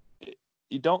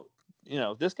you don't.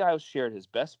 This guy shared his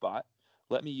best spot.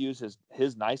 Let me use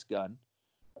his nice gun.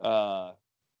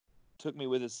 Took me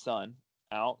with his son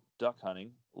out duck hunting,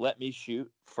 let me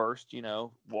shoot first,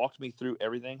 walked me through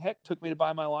everything. Heck, took me to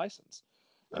buy my license.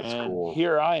 That's and cool.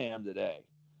 Here I am today.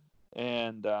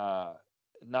 And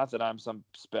not that I'm some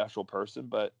special person,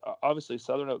 but obviously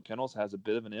Southern Oak Kennels has a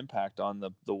bit of an impact on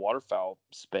the waterfowl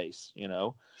space,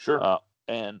 Sure.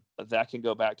 And that can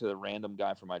go back to the random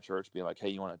guy from my church being like, hey,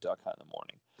 you want to duck hunt in the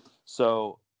morning?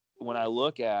 So when I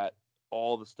look at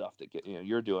all the stuff that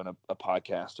you're doing a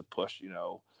podcast to push,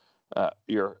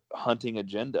 your hunting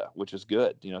agenda, which is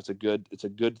good. It's a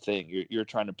good thing. You're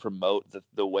trying to promote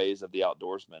the ways of the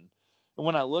outdoorsman. And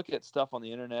when I look at stuff on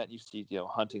the internet, you see,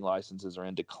 hunting licenses are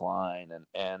in decline.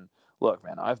 And look,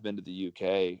 man, I've been to the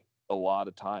UK a lot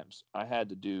of times. I had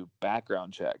to do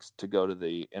background checks to go to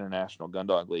the International Gun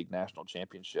Dog League National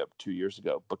Championship 2 years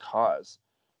ago because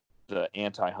the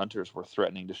anti-hunters were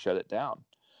threatening to shut it down.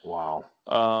 Wow.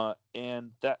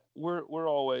 And that we're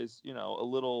always, a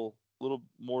little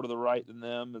more to the right than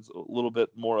them. It's a little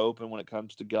bit more open when it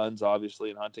comes to guns,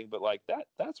 obviously, and hunting. But like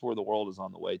that's where the world is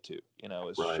on the way to,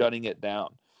 is right. shutting it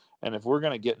down. And if we're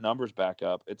going to get numbers back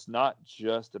up, it's not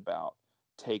just about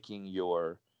taking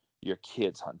your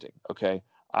kids hunting. Okay.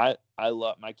 My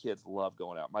kids love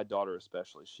going out. My daughter,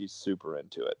 especially, she's super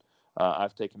into it.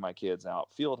 I've taken my kids out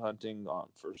field hunting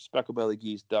for speckled-belly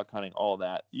geese, duck hunting, all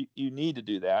that. You need to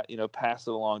do that, pass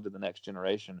it along to the next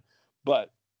generation.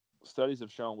 But studies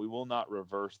have shown we will not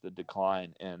reverse the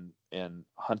decline in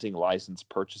hunting license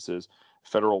purchases,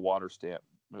 federal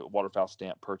waterfowl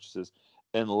stamp purchases,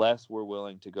 unless we're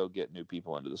willing to go get new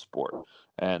people into the sport.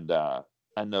 And I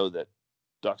know that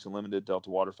Ducks Unlimited, Delta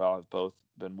Waterfowl have both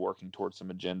been working towards some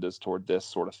agendas toward this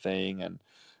sort of thing. And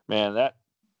man,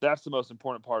 that's the most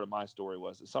important part of my story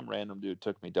was that some random dude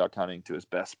took me duck hunting to his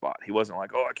best spot. He wasn't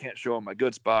like, oh, I can't show him my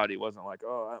good spot. He wasn't like,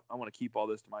 oh, I want to keep all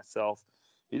this to myself.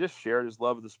 He just shared his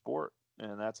love of the sport,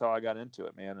 and that's how I got into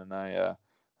it, man. And I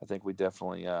think we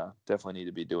definitely need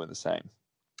to be doing the same.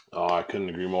 Oh, I couldn't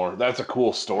agree more. That's a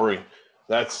cool story.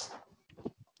 It's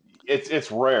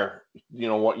rare,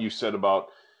 what you said about.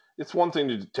 It's one thing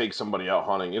to take somebody out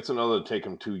hunting. It's another to take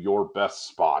them to your best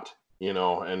spot,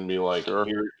 and be like, sure.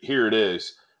 Here it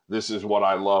is. This is what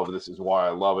I love. This is why I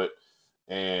love it.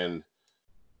 And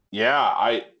yeah,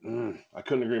 I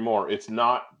couldn't agree more. It's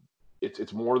not.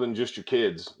 It's more than just your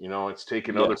kids, it's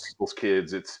taking other people's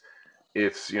kids. It's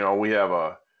we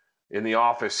have in the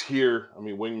office here,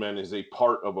 Wingman is a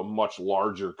part of a much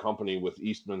larger company with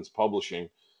Eastman's Publishing.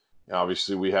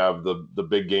 Obviously we have the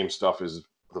big game stuff is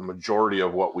the majority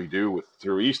of what we do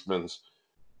through Eastman's.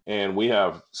 And we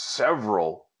have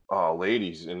several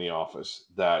ladies in the office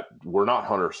that were not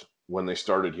hunters when they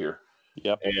started here.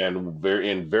 Yep. And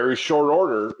in very short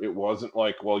order, it wasn't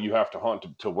like, well, you have to hunt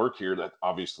to work here. That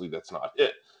obviously that's not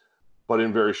it. But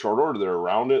in very short order, they're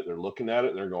around it, they're looking at it,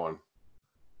 and they're going,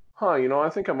 I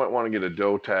think I might want to get a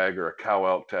doe tag or a cow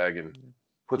elk tag and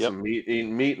put some meat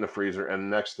in the freezer. And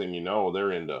next thing you know,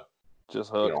 they're into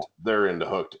just hooked. They're into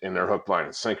hooked, and they're hook, line,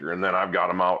 and sinker. And then I've got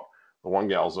them out. The one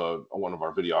gal's one of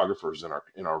our videographers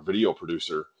and our video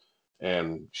producer,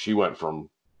 and she went from,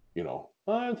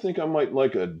 I think I might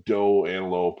like a doe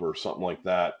antelope or something like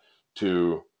that,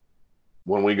 to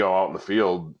when we go out in the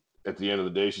field at the end of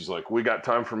the day, she's like, we got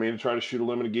time for me to try to shoot a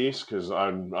limit of geese? Because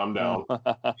I'm down.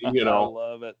 I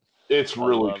love it. It's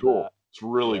really cool. That. It's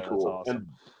really cool. Awesome.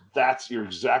 And you're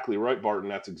exactly right, Barton.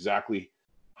 That's exactly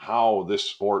how this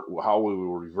sport, how we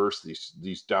will reverse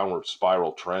these downward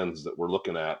spiral trends that we're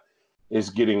looking at, is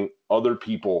getting other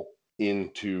people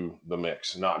into the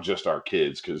mix, not just our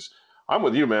kids. Because I'm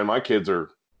with you, man. My kids they're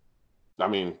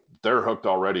hooked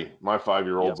already. My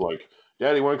 5-year-old's like,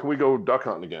 Daddy, when can we go duck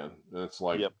hunting again? And it's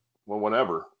like, well,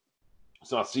 whenever.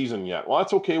 It's not season yet. Well,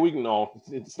 that's okay.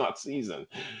 It's not season,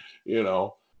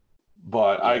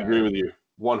 But I agree with you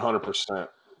 100%.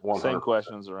 100%. Same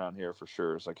questions around here for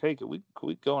sure. It's like, hey, could we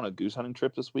go on a goose hunting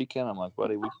trip this weekend? I'm like,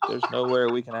 buddy, there's nowhere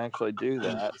we can actually do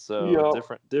that. So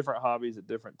different hobbies at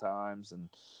different times. And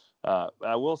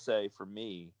I will say, for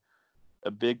me,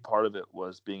 a big part of it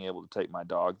was being able to take my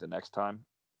dog the next time.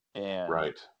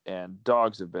 And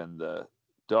dogs have been the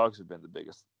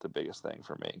biggest thing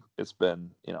for me. It's been,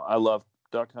 I love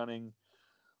duck hunting.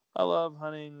 I love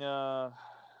hunting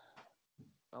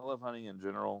in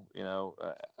general.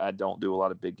 I don't do a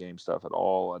lot of big game stuff at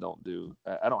all. I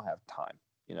don't have time.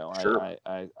 Sure.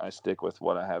 I stick with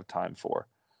what I have time for.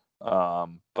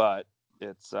 But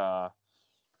it's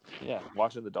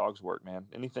watching the dogs work, man.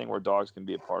 Anything where dogs can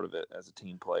be a part of it as a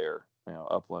team player,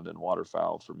 upland and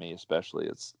waterfowl, for me especially,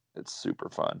 it's super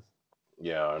fun.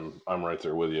 Yeah, I'm right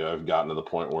there with you. I've gotten to the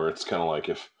point where it's kind of like,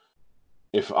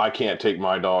 if I can't take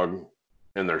my dog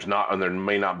and there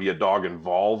may not be a dog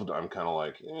involved, I'm kind of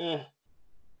like,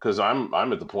 because I'm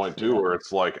at the point too where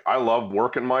it's like, I love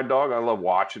working my dog. I love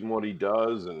watching what he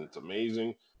does, and it's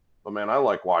amazing. But man, I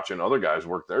like watching other guys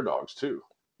work their dogs too.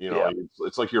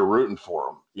 It's like you're rooting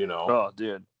for them. Oh,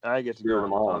 dude, I get to go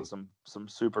on some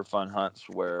super fun hunts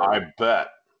where I bet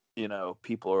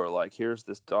people are like, here's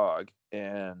this dog,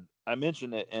 and I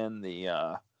mentioned it in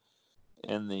the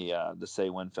Say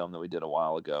When film that we did a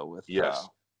while ago with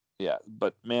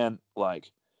but man,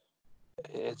 like,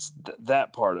 it's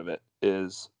that part of it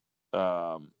is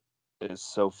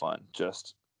so fun.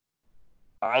 Just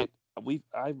I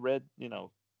read,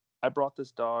 I brought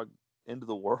this dog into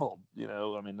the world,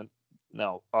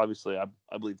 now obviously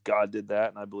I believe God did that,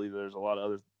 and I believe there's a lot of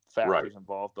other factors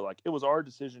involved, but like, it was our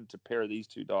decision to pair these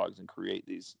two dogs and create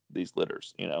these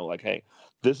litters, like, hey,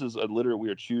 this is a litter we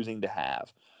are choosing to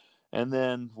have. And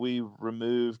then we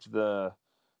removed the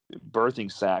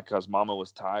birthing sack because mama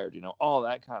was tired, all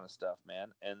that kind of stuff, man.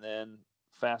 And then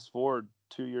fast forward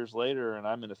 2 years later, and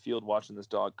I'm in the field watching this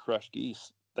dog crush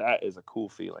geese. That is a cool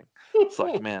feeling. It's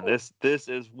like, man, this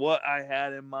is what I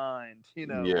had in mind,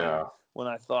 when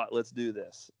I thought, let's do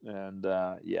this. And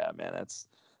man,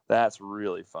 that's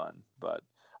really fun. But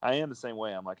I am the same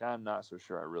way. I'm like, I'm not so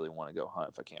sure I really want to go hunt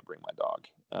if I can't bring my dog.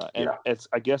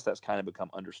 I guess that's kind of become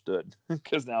understood,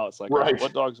 because now it's like,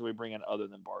 what dogs do we bring in other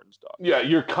than Barton's dog? Yeah,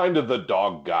 you're kind of the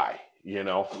dog guy,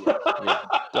 Yeah.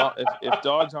 If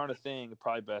dogs aren't a thing, it's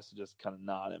probably best to just kind of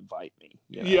not invite me.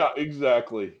 Yeah,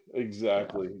 exactly.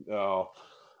 Yeah.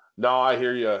 No, I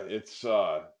hear you. It's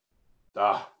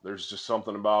there's just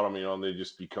something about them, they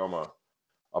just become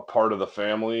a part of the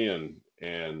family, and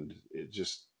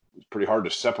it's pretty hard to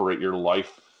separate your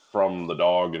life from the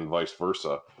dog and vice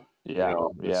versa.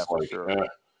 For sure. And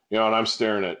I'm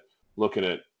looking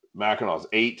at Mackinaw's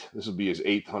 8. This would be his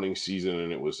 8th hunting season,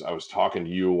 and I was talking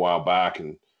to you a while back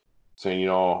and saying,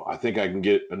 I think I can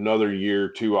get another year or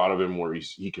two out of him where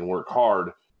he can work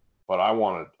hard, but I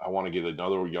want to get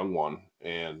another young one,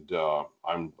 and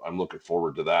I'm looking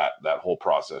forward to that. That whole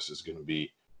process is going to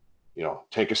be,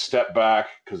 take a step back,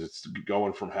 because it's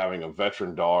going from having a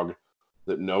veteran dog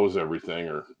that knows everything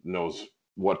or knows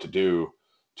what to do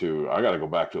to, I'm going to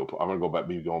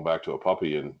be going back to a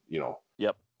puppy, and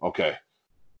okay,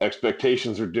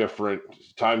 expectations are different,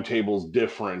 timetables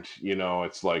different.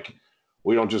 It's like,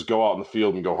 we don't just go out in the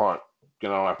field and go hunt. I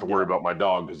don't have to worry about my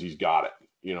dog because he's got it.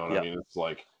 You know what I mean? It's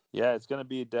like, it's going to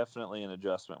be definitely an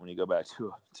adjustment when you go back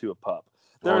to a pup.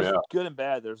 There's good and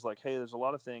bad. There's like, hey, there's a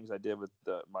lot of things I did with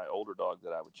my older dog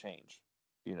that I would change.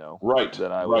 Right.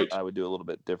 that I would do a little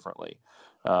bit differently.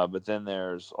 But then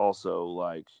there's also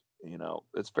like,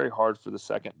 it's very hard for the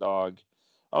second dog.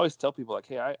 I always tell people like,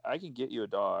 hey, I can get you a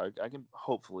dog. I can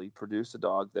hopefully produce a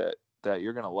dog that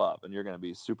you're going to love and you're going to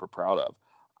be super proud of.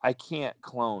 I can't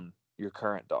clone your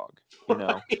current dog,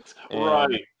 And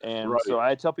so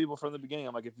I tell people from the beginning,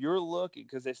 I'm like, if you're looking,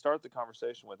 because they start the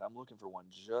conversation with, I'm looking for one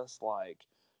just like,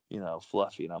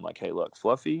 Fluffy. And I'm like, hey, look,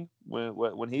 Fluffy,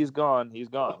 when he's gone, he's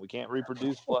gone. We can't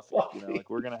reproduce Fluffy. Like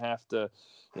we're going to have to,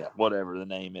 whatever the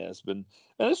name is. But, and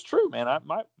it's true, man.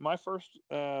 My first,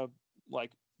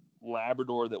 like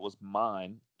Labrador that was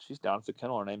mine, she's down at the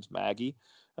kennel. Her name's Maggie.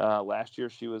 Last year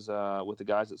she was with the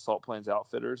guys at Salt Plains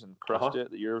Outfitters and crushed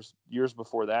it. The years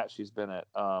before that, she's been at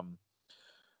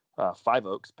Five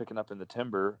Oaks picking up in the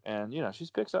timber, and she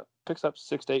picks up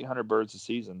 600 to 800 birds a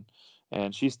season,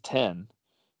 and she's 10,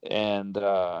 and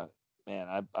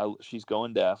man, she's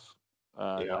going deaf.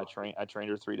 I trained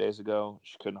her 3 days ago.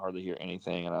 She couldn't hardly hear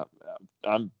anything, and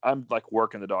I'm like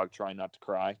working the dog, trying not to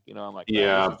cry. I'm like, this is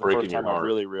the first time I've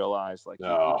really realized like you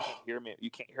can't hear me. You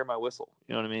can't hear my whistle.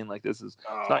 You know what I mean? Like this is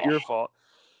it's not your fault.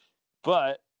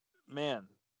 But man,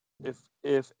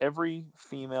 if every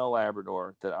female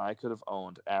Labrador that I could have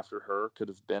owned after her could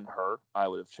have been her, I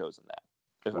would have chosen that.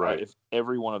 If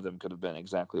every one of them could have been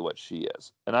exactly what she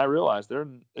is. And I realized there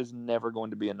is never going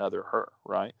to be another her,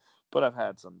 right? But I've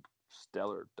had some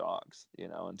stellar dogs,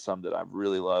 and some that I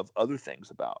really love other things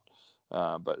about.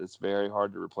 But it's very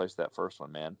hard to replace that first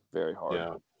one, man. Very hard.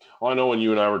 Yeah. Well, I know when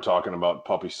you and I were talking about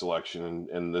puppy selection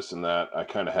and this and that, I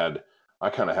kind of had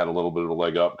a little bit of a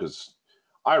leg up because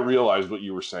I realized what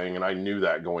you were saying, and I knew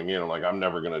that going in. I'm like, I'm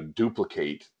never going to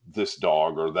duplicate this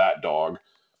dog or that dog.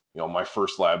 My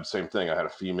first lab, same thing. I had a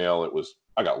female.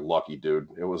 I got lucky, dude.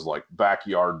 It was like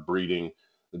backyard breeding.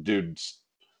 The dude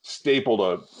stapled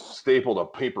a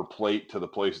paper plate to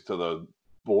the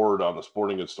board on the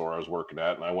sporting goods store I was working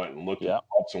at, and I went and looked at the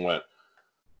pups and went,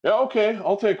 yeah, okay,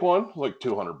 I'll take one. Like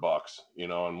 $200,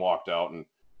 and walked out. And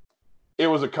it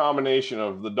was a combination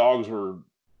of the dogs were.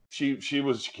 She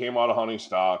came out of hunting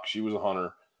stock. She was a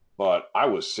hunter, but I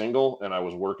was single and I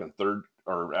was working third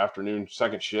or afternoon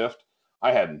second shift.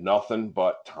 I had nothing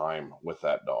but time with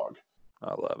that dog.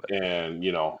 I love it. And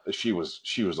she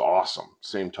was awesome.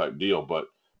 Same type deal, but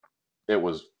it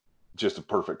was just a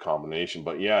perfect combination.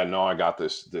 But yeah, no, I got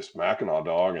this Mackinaw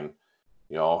dog, and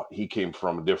he came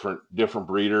from a different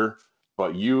breeder,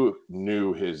 but you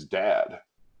knew his dad.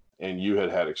 And you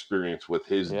had experience with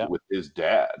his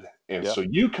dad. And so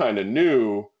you kind of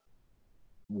knew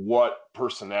what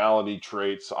personality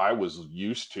traits I was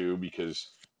used to, because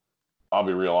I'll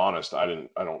be real honest,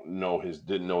 didn't know his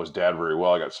dad very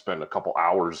well. I got to spend a couple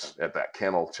hours at that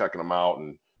kennel checking him out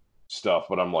and stuff.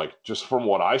 But I'm like, just from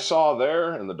what I saw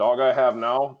there and the dog I have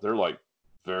now, they're like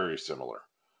very similar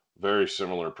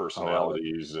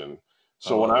personalities. And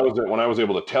so when I was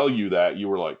able to tell you that, you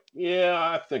were like, yeah,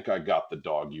 I think I got the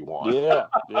dog you want. Yeah.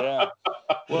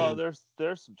 Well, there's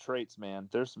some traits, man.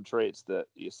 There's some traits that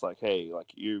it's like, hey,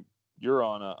 like you're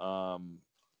on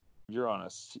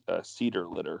a cedar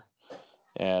litter,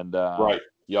 and right.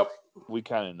 Yep. We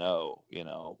kind of know,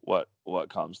 what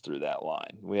comes through that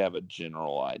line. We have a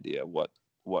general idea what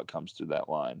comes through that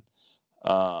line.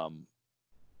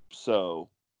 So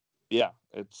yeah,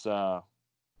 it's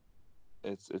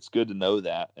good to know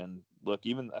that. And look,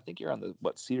 even I think you're on the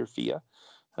Cedar Fia.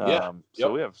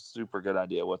 So we have super good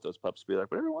idea what those pups be like.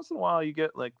 But every once in a while you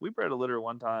get we bred a litter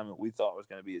one time that we thought was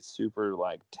going to be a super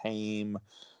tame,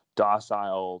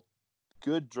 docile,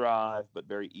 good drive, but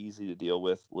very easy to deal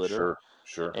with litter.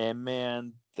 Sure. And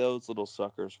man, those little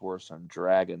suckers were some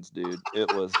dragons, dude.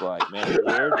 It was like, man,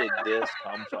 where did this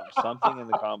come from? Something in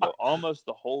the combo, almost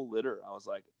the whole litter. I was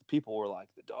like, people were like,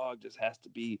 the dog just has to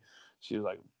be. She was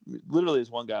like, literally, this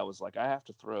one guy was like, I have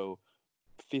to throw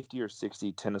 50 or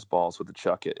 60 tennis balls with a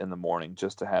chucket in the morning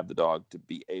just to have the dog to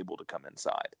be able to come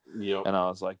inside. Yep. And I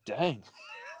was like, dang,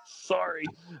 sorry.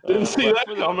 Didn't see that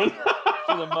coming.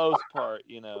 For the most part,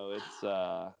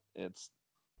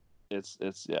 it's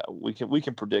we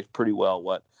can predict pretty well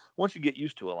what, once you get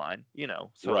used to a line,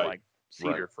 so right. like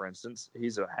Cedar, for instance,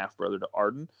 he's a half brother to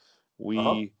Arden.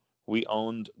 We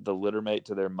owned the litter mate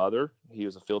to their mother. He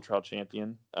was a field trial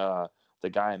champion. The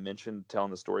guy I mentioned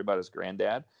telling the story about his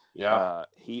granddad. Yeah.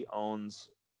 He owns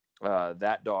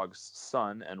that dog's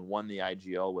son and won the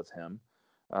IGL with him.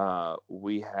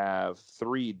 We have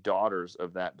 3 daughters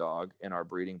of that dog in our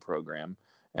breeding program.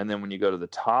 And then when you go to the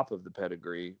top of the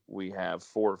pedigree, we have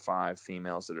 4 or 5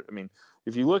 females that are, I mean,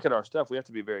 if you look at our stuff, we have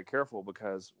to be very careful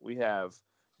because we have,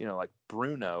 like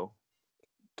Bruno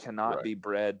cannot be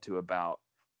bred to about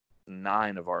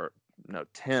 9 of our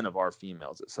 10 of our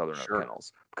females at Southern Oak Sure.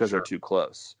 Kennels because they're too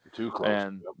close. Too close.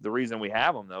 And the reason we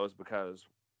have them, though, is because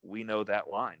we know that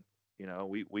line.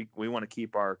 We want to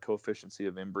keep our coefficient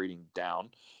of inbreeding down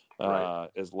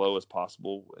as low as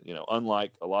possible.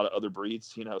 Unlike a lot of other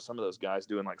breeds, some of those guys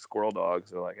doing like squirrel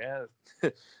dogs, they're like,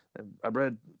 I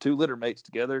bred 2 litter mates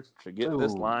together to get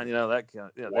this line. That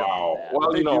kind of, wow. Well,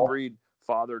 but they do breed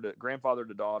grandfather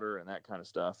to daughter and that kind of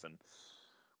stuff. And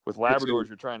with Labradors,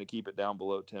 you're trying to keep it down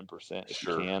below 10% if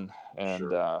you can. And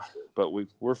but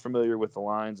we're familiar with the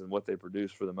lines and what they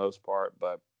produce for the most part.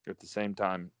 But at the same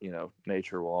time,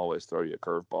 nature will always throw you a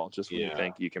curveball. Just when you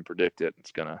think you can predict it,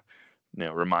 it's gonna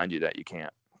remind you that you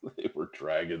can't. They were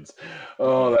dragons.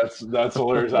 Oh, that's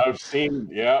hilarious. I've seen.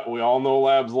 Yeah, we all know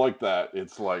labs like that.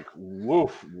 It's like,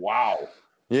 woof, wow.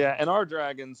 Yeah, and our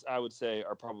dragons, I would say,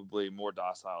 are probably more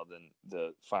docile than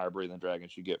the fire-breathing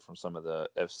dragons you get from some of the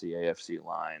AFC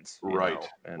lines. Right.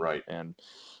 And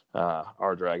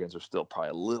our dragons are still probably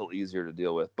a little easier to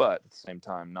deal with, but at the same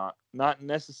time, not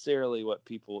necessarily what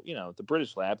people, the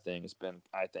British lab thing has been,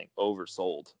 I think,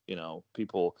 oversold.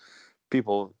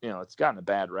 People, it's gotten a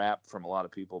bad rap from a lot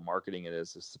of people marketing it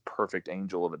as this perfect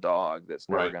angel of a dog that's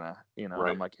never gonna,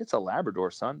 I'm like, it's a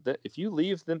Labrador, son. That if you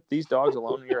leave these dogs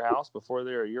alone in your house before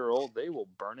they're a year old, they will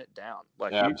burn it down.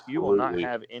 Like you will not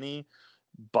have any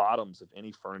bottoms of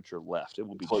any furniture left. It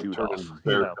will be chewed off.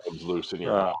 Bear cubs loose in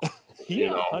your house.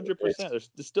 100%. There's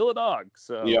still a dog.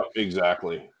 So yeah,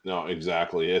 exactly. No,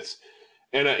 exactly.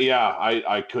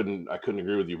 I couldn't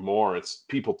agree with you more. It's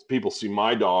people see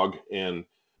my dog, and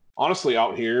honestly,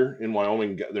 out here in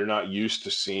Wyoming, they're not used to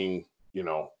seeing,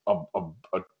 a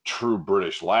true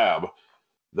British lab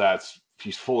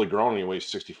he's fully grown and he weighs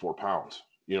 64 pounds.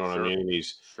 You know what I mean? And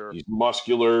he's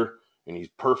muscular and he's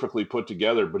perfectly put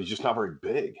together, but he's just not very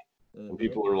big. Mm-hmm. And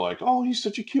people are like, oh, he's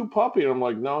such a cute puppy. And I'm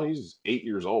like, no, he's 8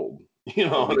 years old. We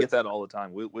get that all the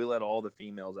time. We let all the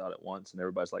females out at once, and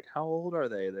everybody's like, how old are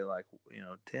they? They're like,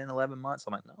 10, 11 months.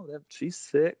 I'm like, no, she's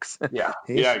 6. Yeah,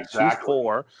 exactly. She's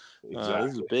 4. Exactly.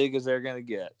 This is as big as they're going to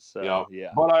get. So,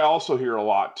 yeah. But I also hear a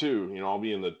lot, too.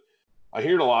 I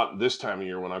hear it a lot this time of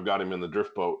year when I've got him in the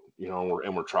drift boat,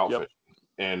 and we're trout fishing.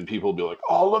 And people will be like,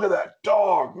 oh, look at that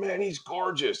dog. Man, he's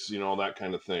gorgeous. That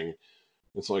kind of thing.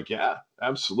 It's like, yeah,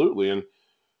 absolutely. And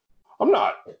I'm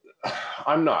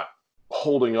not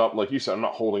holding up, like you said, I'm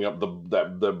not holding up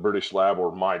the British lab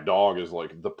or my dog is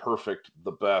like the perfect,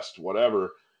 the best,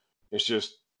 whatever. It's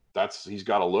just he's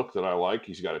got a look that I like.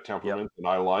 He's got a temperament that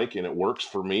I like, and it works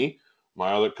for me.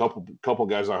 My other couple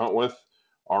guys I hunt with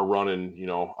are running,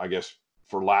 I guess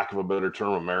for lack of a better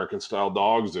term, American style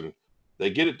dogs, and they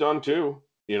get it done too.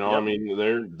 I mean,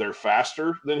 they're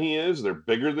faster than he is. They're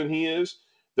bigger than he is.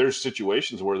 There's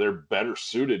situations where they're better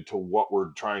suited to what we're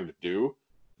trying to do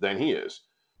than he is.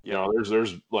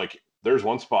 There's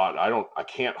one spot I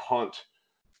can't hunt.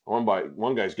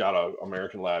 One guy's got a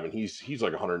American lab, and he's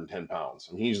like 110 pounds,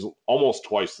 and he's almost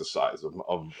twice the size of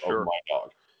my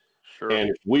dog. Sure. And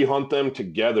if we hunt them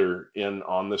together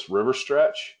on this river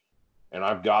stretch, and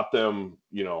I've got them,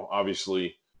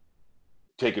 obviously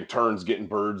taking turns getting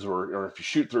birds, or if you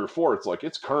shoot 3 or 4, it's like,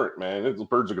 it's current, man. The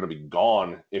birds are going to be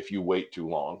gone if you wait too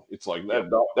long. It's like that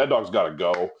dog's got to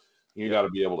go. You got to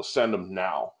be able to send them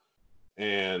now.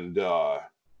 And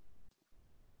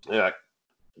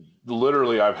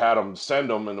literally I've had them send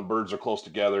them, and the birds are close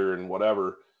together and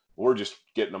whatever. We're just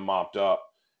getting them mopped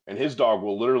up, and his dog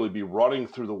will literally be running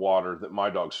through the water that my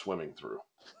dog's swimming through.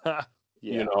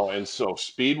 And so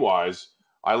speed wise,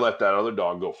 I let that other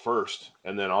dog go first,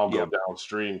 and then I'll go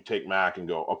downstream, take Mac, and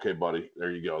go, okay, buddy,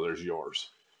 there you go, there's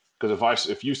yours. Because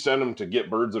if you send them to get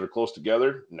birds that are close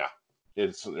together,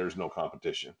 there's no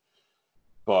competition.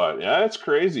 But yeah, it's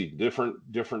crazy.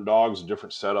 Different dogs and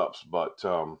different setups. But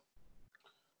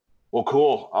well,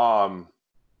 cool.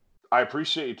 I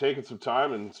appreciate you taking some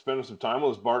time and spending some time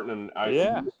with us, Barton.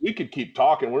 And we could keep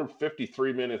talking. We're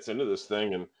 53 minutes into this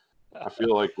thing, and I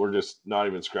feel like we're just not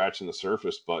even scratching the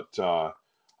surface. But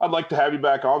I'd like to have you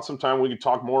back on sometime. We could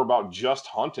talk more about just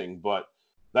hunting. But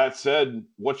that said,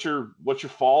 what's your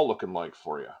fall looking like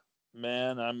for you?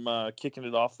 Man, I'm kicking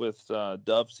it off with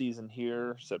dove season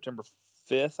here, September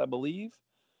 5th, I believe,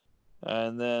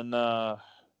 and then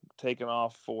taking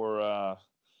off for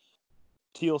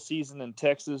teal season in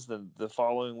Texas the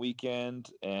following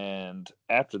weekend. And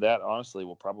after that, honestly,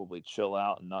 we'll probably chill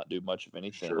out and not do much of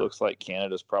anything. Sure. It looks like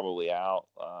Canada's probably out.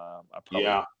 I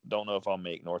probably don't know if I'll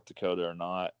make North Dakota or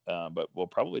not, but we'll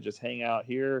probably just hang out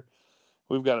here.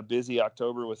 We've got a busy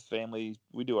October with family.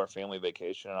 We do our family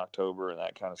vacation in October and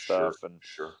that kind of stuff, and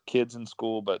kids in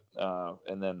school. But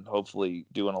and then hopefully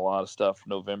doing a lot of stuff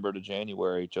November to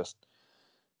January. Just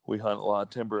we hunt a lot of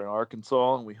timber in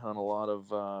Arkansas, and we hunt a lot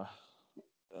of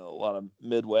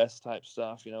Midwest type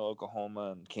stuff,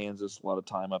 Oklahoma and Kansas, a lot of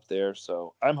time up there.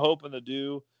 So I'm hoping to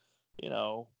do,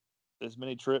 as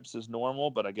many trips as normal,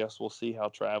 but I guess we'll see how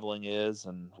traveling is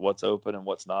and what's open and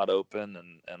what's not open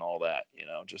and all that,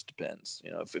 just depends.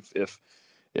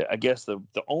 I guess the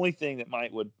only thing that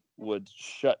would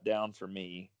shut down for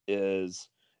me is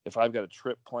if I've got a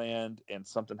trip planned and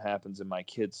something happens in my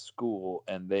kid's school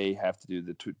and they have to do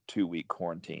the 2-week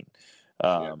quarantine.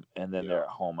 And then they're at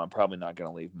home. I'm probably not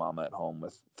going to leave mama at home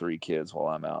with 3 kids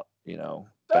while I'm out,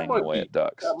 banging away at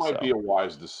ducks. That might be a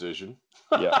wise decision.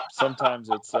 Yeah. Sometimes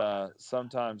it's for,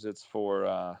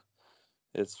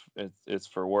 it's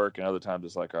for work, and other times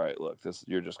it's like, all right, look,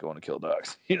 you're just going to kill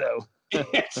ducks,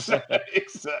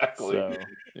 Exactly. So,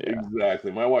 yeah.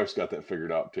 Exactly. My wife's got that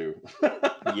figured out too.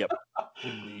 Yep.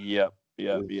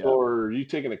 So are you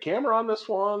taking a camera on this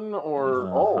one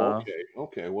or,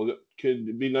 okay. Well, it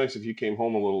could be nice if you came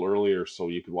home a little earlier so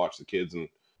you could watch the kids and,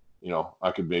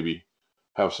 I could maybe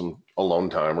have some alone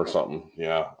time or something.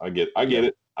 Yeah, I get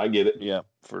it. Yeah,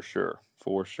 for sure.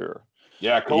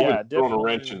 Yeah, COVID's thrown a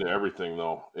wrench into everything,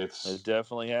 though. It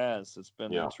definitely has. It's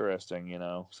been interesting.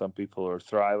 Some people are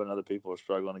thriving, other people are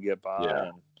struggling to get by.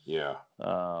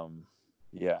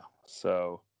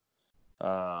 So,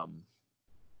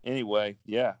 anyway,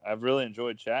 I've really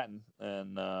enjoyed chatting,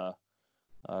 and I'm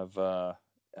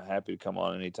happy to come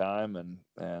on anytime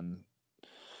and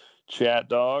chat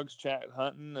dogs, chat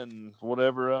hunting, and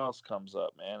whatever else comes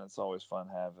up. Man, it's always fun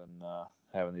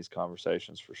having these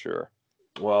conversations for sure.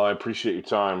 Well, I appreciate your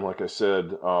time, like I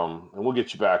said, and we'll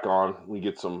get you back on. We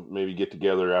get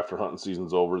together after hunting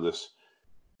season's over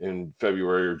in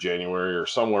February or January or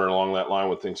somewhere along that line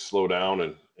when things slow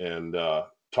down and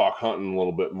talk hunting a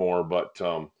little bit more. But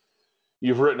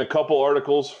you've written a couple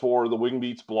articles for the Wing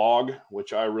Beats blog,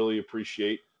 which I really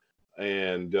appreciate.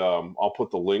 And I'll put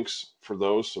the links for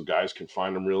those so guys can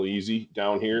find them real easy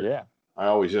down here. Yeah. I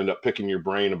always end up picking your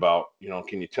brain about,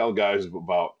 can you tell guys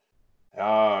about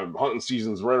hunting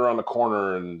season's right around the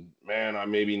corner, and man, I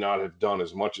maybe not have done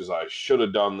as much as I should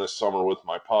have done this summer with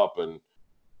my pup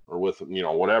or with,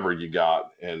 whatever you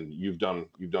got. And you've done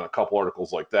a couple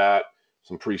articles like that,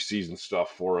 some preseason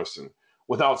stuff for us. And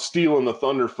without stealing the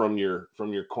thunder from your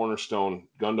Cornerstone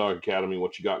Gundog Academy,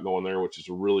 what you got going there, which is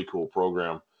a really cool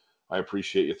program. I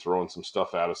appreciate you throwing some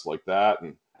stuff at us like that.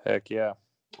 And heck yeah.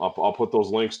 I'll put those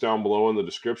links down below in the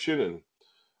description. And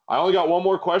I only got one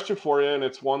more question for you, and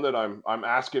it's one that I'm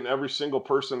asking every single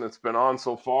person that's been on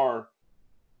so far.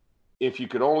 If you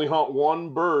could only hunt one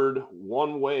bird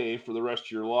one way for the rest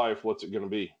of your life, what's it going to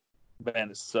be? Man,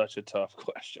 it's such a tough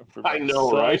question for me. I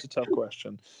know, right? It's a tough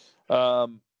question.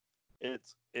 It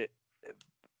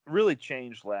really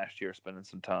changed last year spending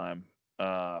some time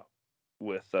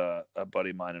with a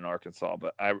buddy of mine in Arkansas,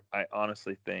 but I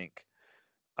honestly think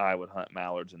I would hunt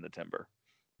mallards in the timber.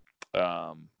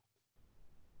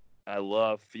 I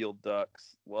love field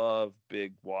ducks, love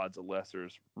big wads of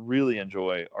lessers, really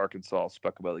enjoy Arkansas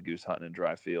speckled-bellied goose hunting in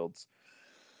dry fields.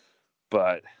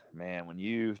 But, man, when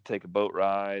you take a boat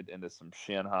ride into some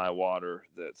shin-high water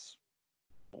that's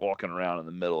walking around in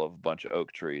the middle of a bunch of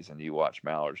oak trees and you watch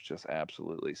mallards just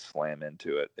absolutely slam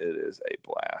into it, it is a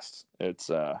blast. It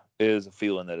is a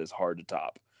feeling that is hard to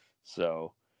top.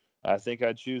 So I think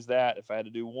I'd choose that. If I had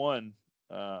to do one,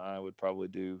 I would probably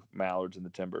do mallards in the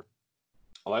timber.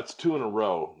 Well, that's 2 in a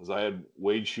row, because I had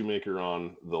Wade Shoemaker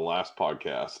on the last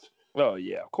podcast. Oh,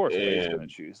 yeah, of course Wade's going to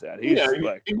choose that. He's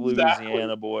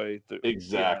Louisiana boy.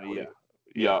 Exactly.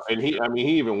 Yeah, and he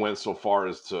even went so far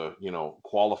as to,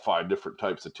 qualify different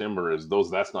types of timber as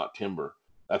that's not timber.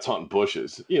 That's hunting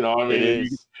bushes. You can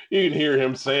hear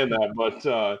him saying that, but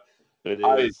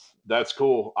that's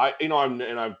cool.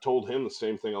 I've told him the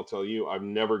same thing I'll tell you. I've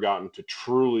never gotten to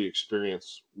truly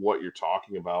experience what you're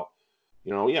talking about.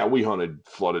 We hunted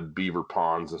flooded beaver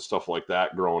ponds and stuff like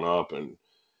that growing up,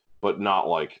 but not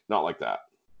like that.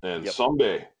 And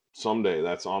someday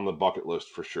that's on the bucket list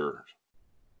for sure.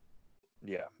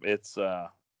 Yeah, it's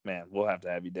man, we'll have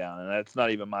to have you down, and that's not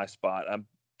even my spot. I'm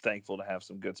thankful to have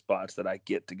some good spots that I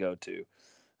get to go to.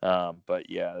 But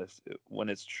yeah, when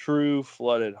it's true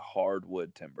flooded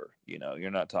hardwood timber,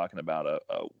 you're not talking about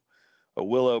a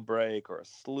willow break or a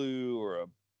slough or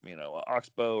an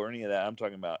oxbow or any of that. I'm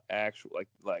talking about actual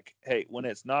like hey, when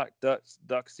it's not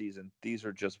duck season, these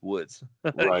are just woods.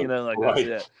 Right. That's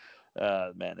it.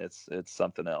 Man, it's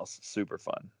something else. Super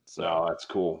fun. So no, that's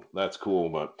cool.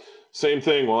 But same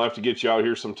thing. We'll have to get you out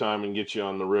here sometime and get you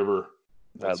on the river.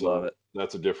 I'd love it.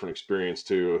 That's a different experience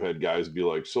too. I've had guys be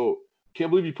like, "So,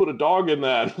 can't believe you put a dog in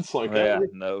that." It's like, they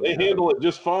handle it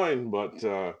just fine. But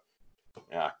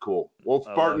Yeah, cool. Well,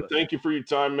 Spartan, thank you for your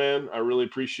time, man. I really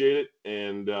appreciate it.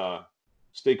 And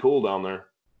stay cool down there.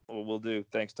 Well, we'll do.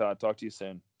 Thanks, Todd. Talk to you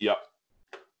soon. Yep.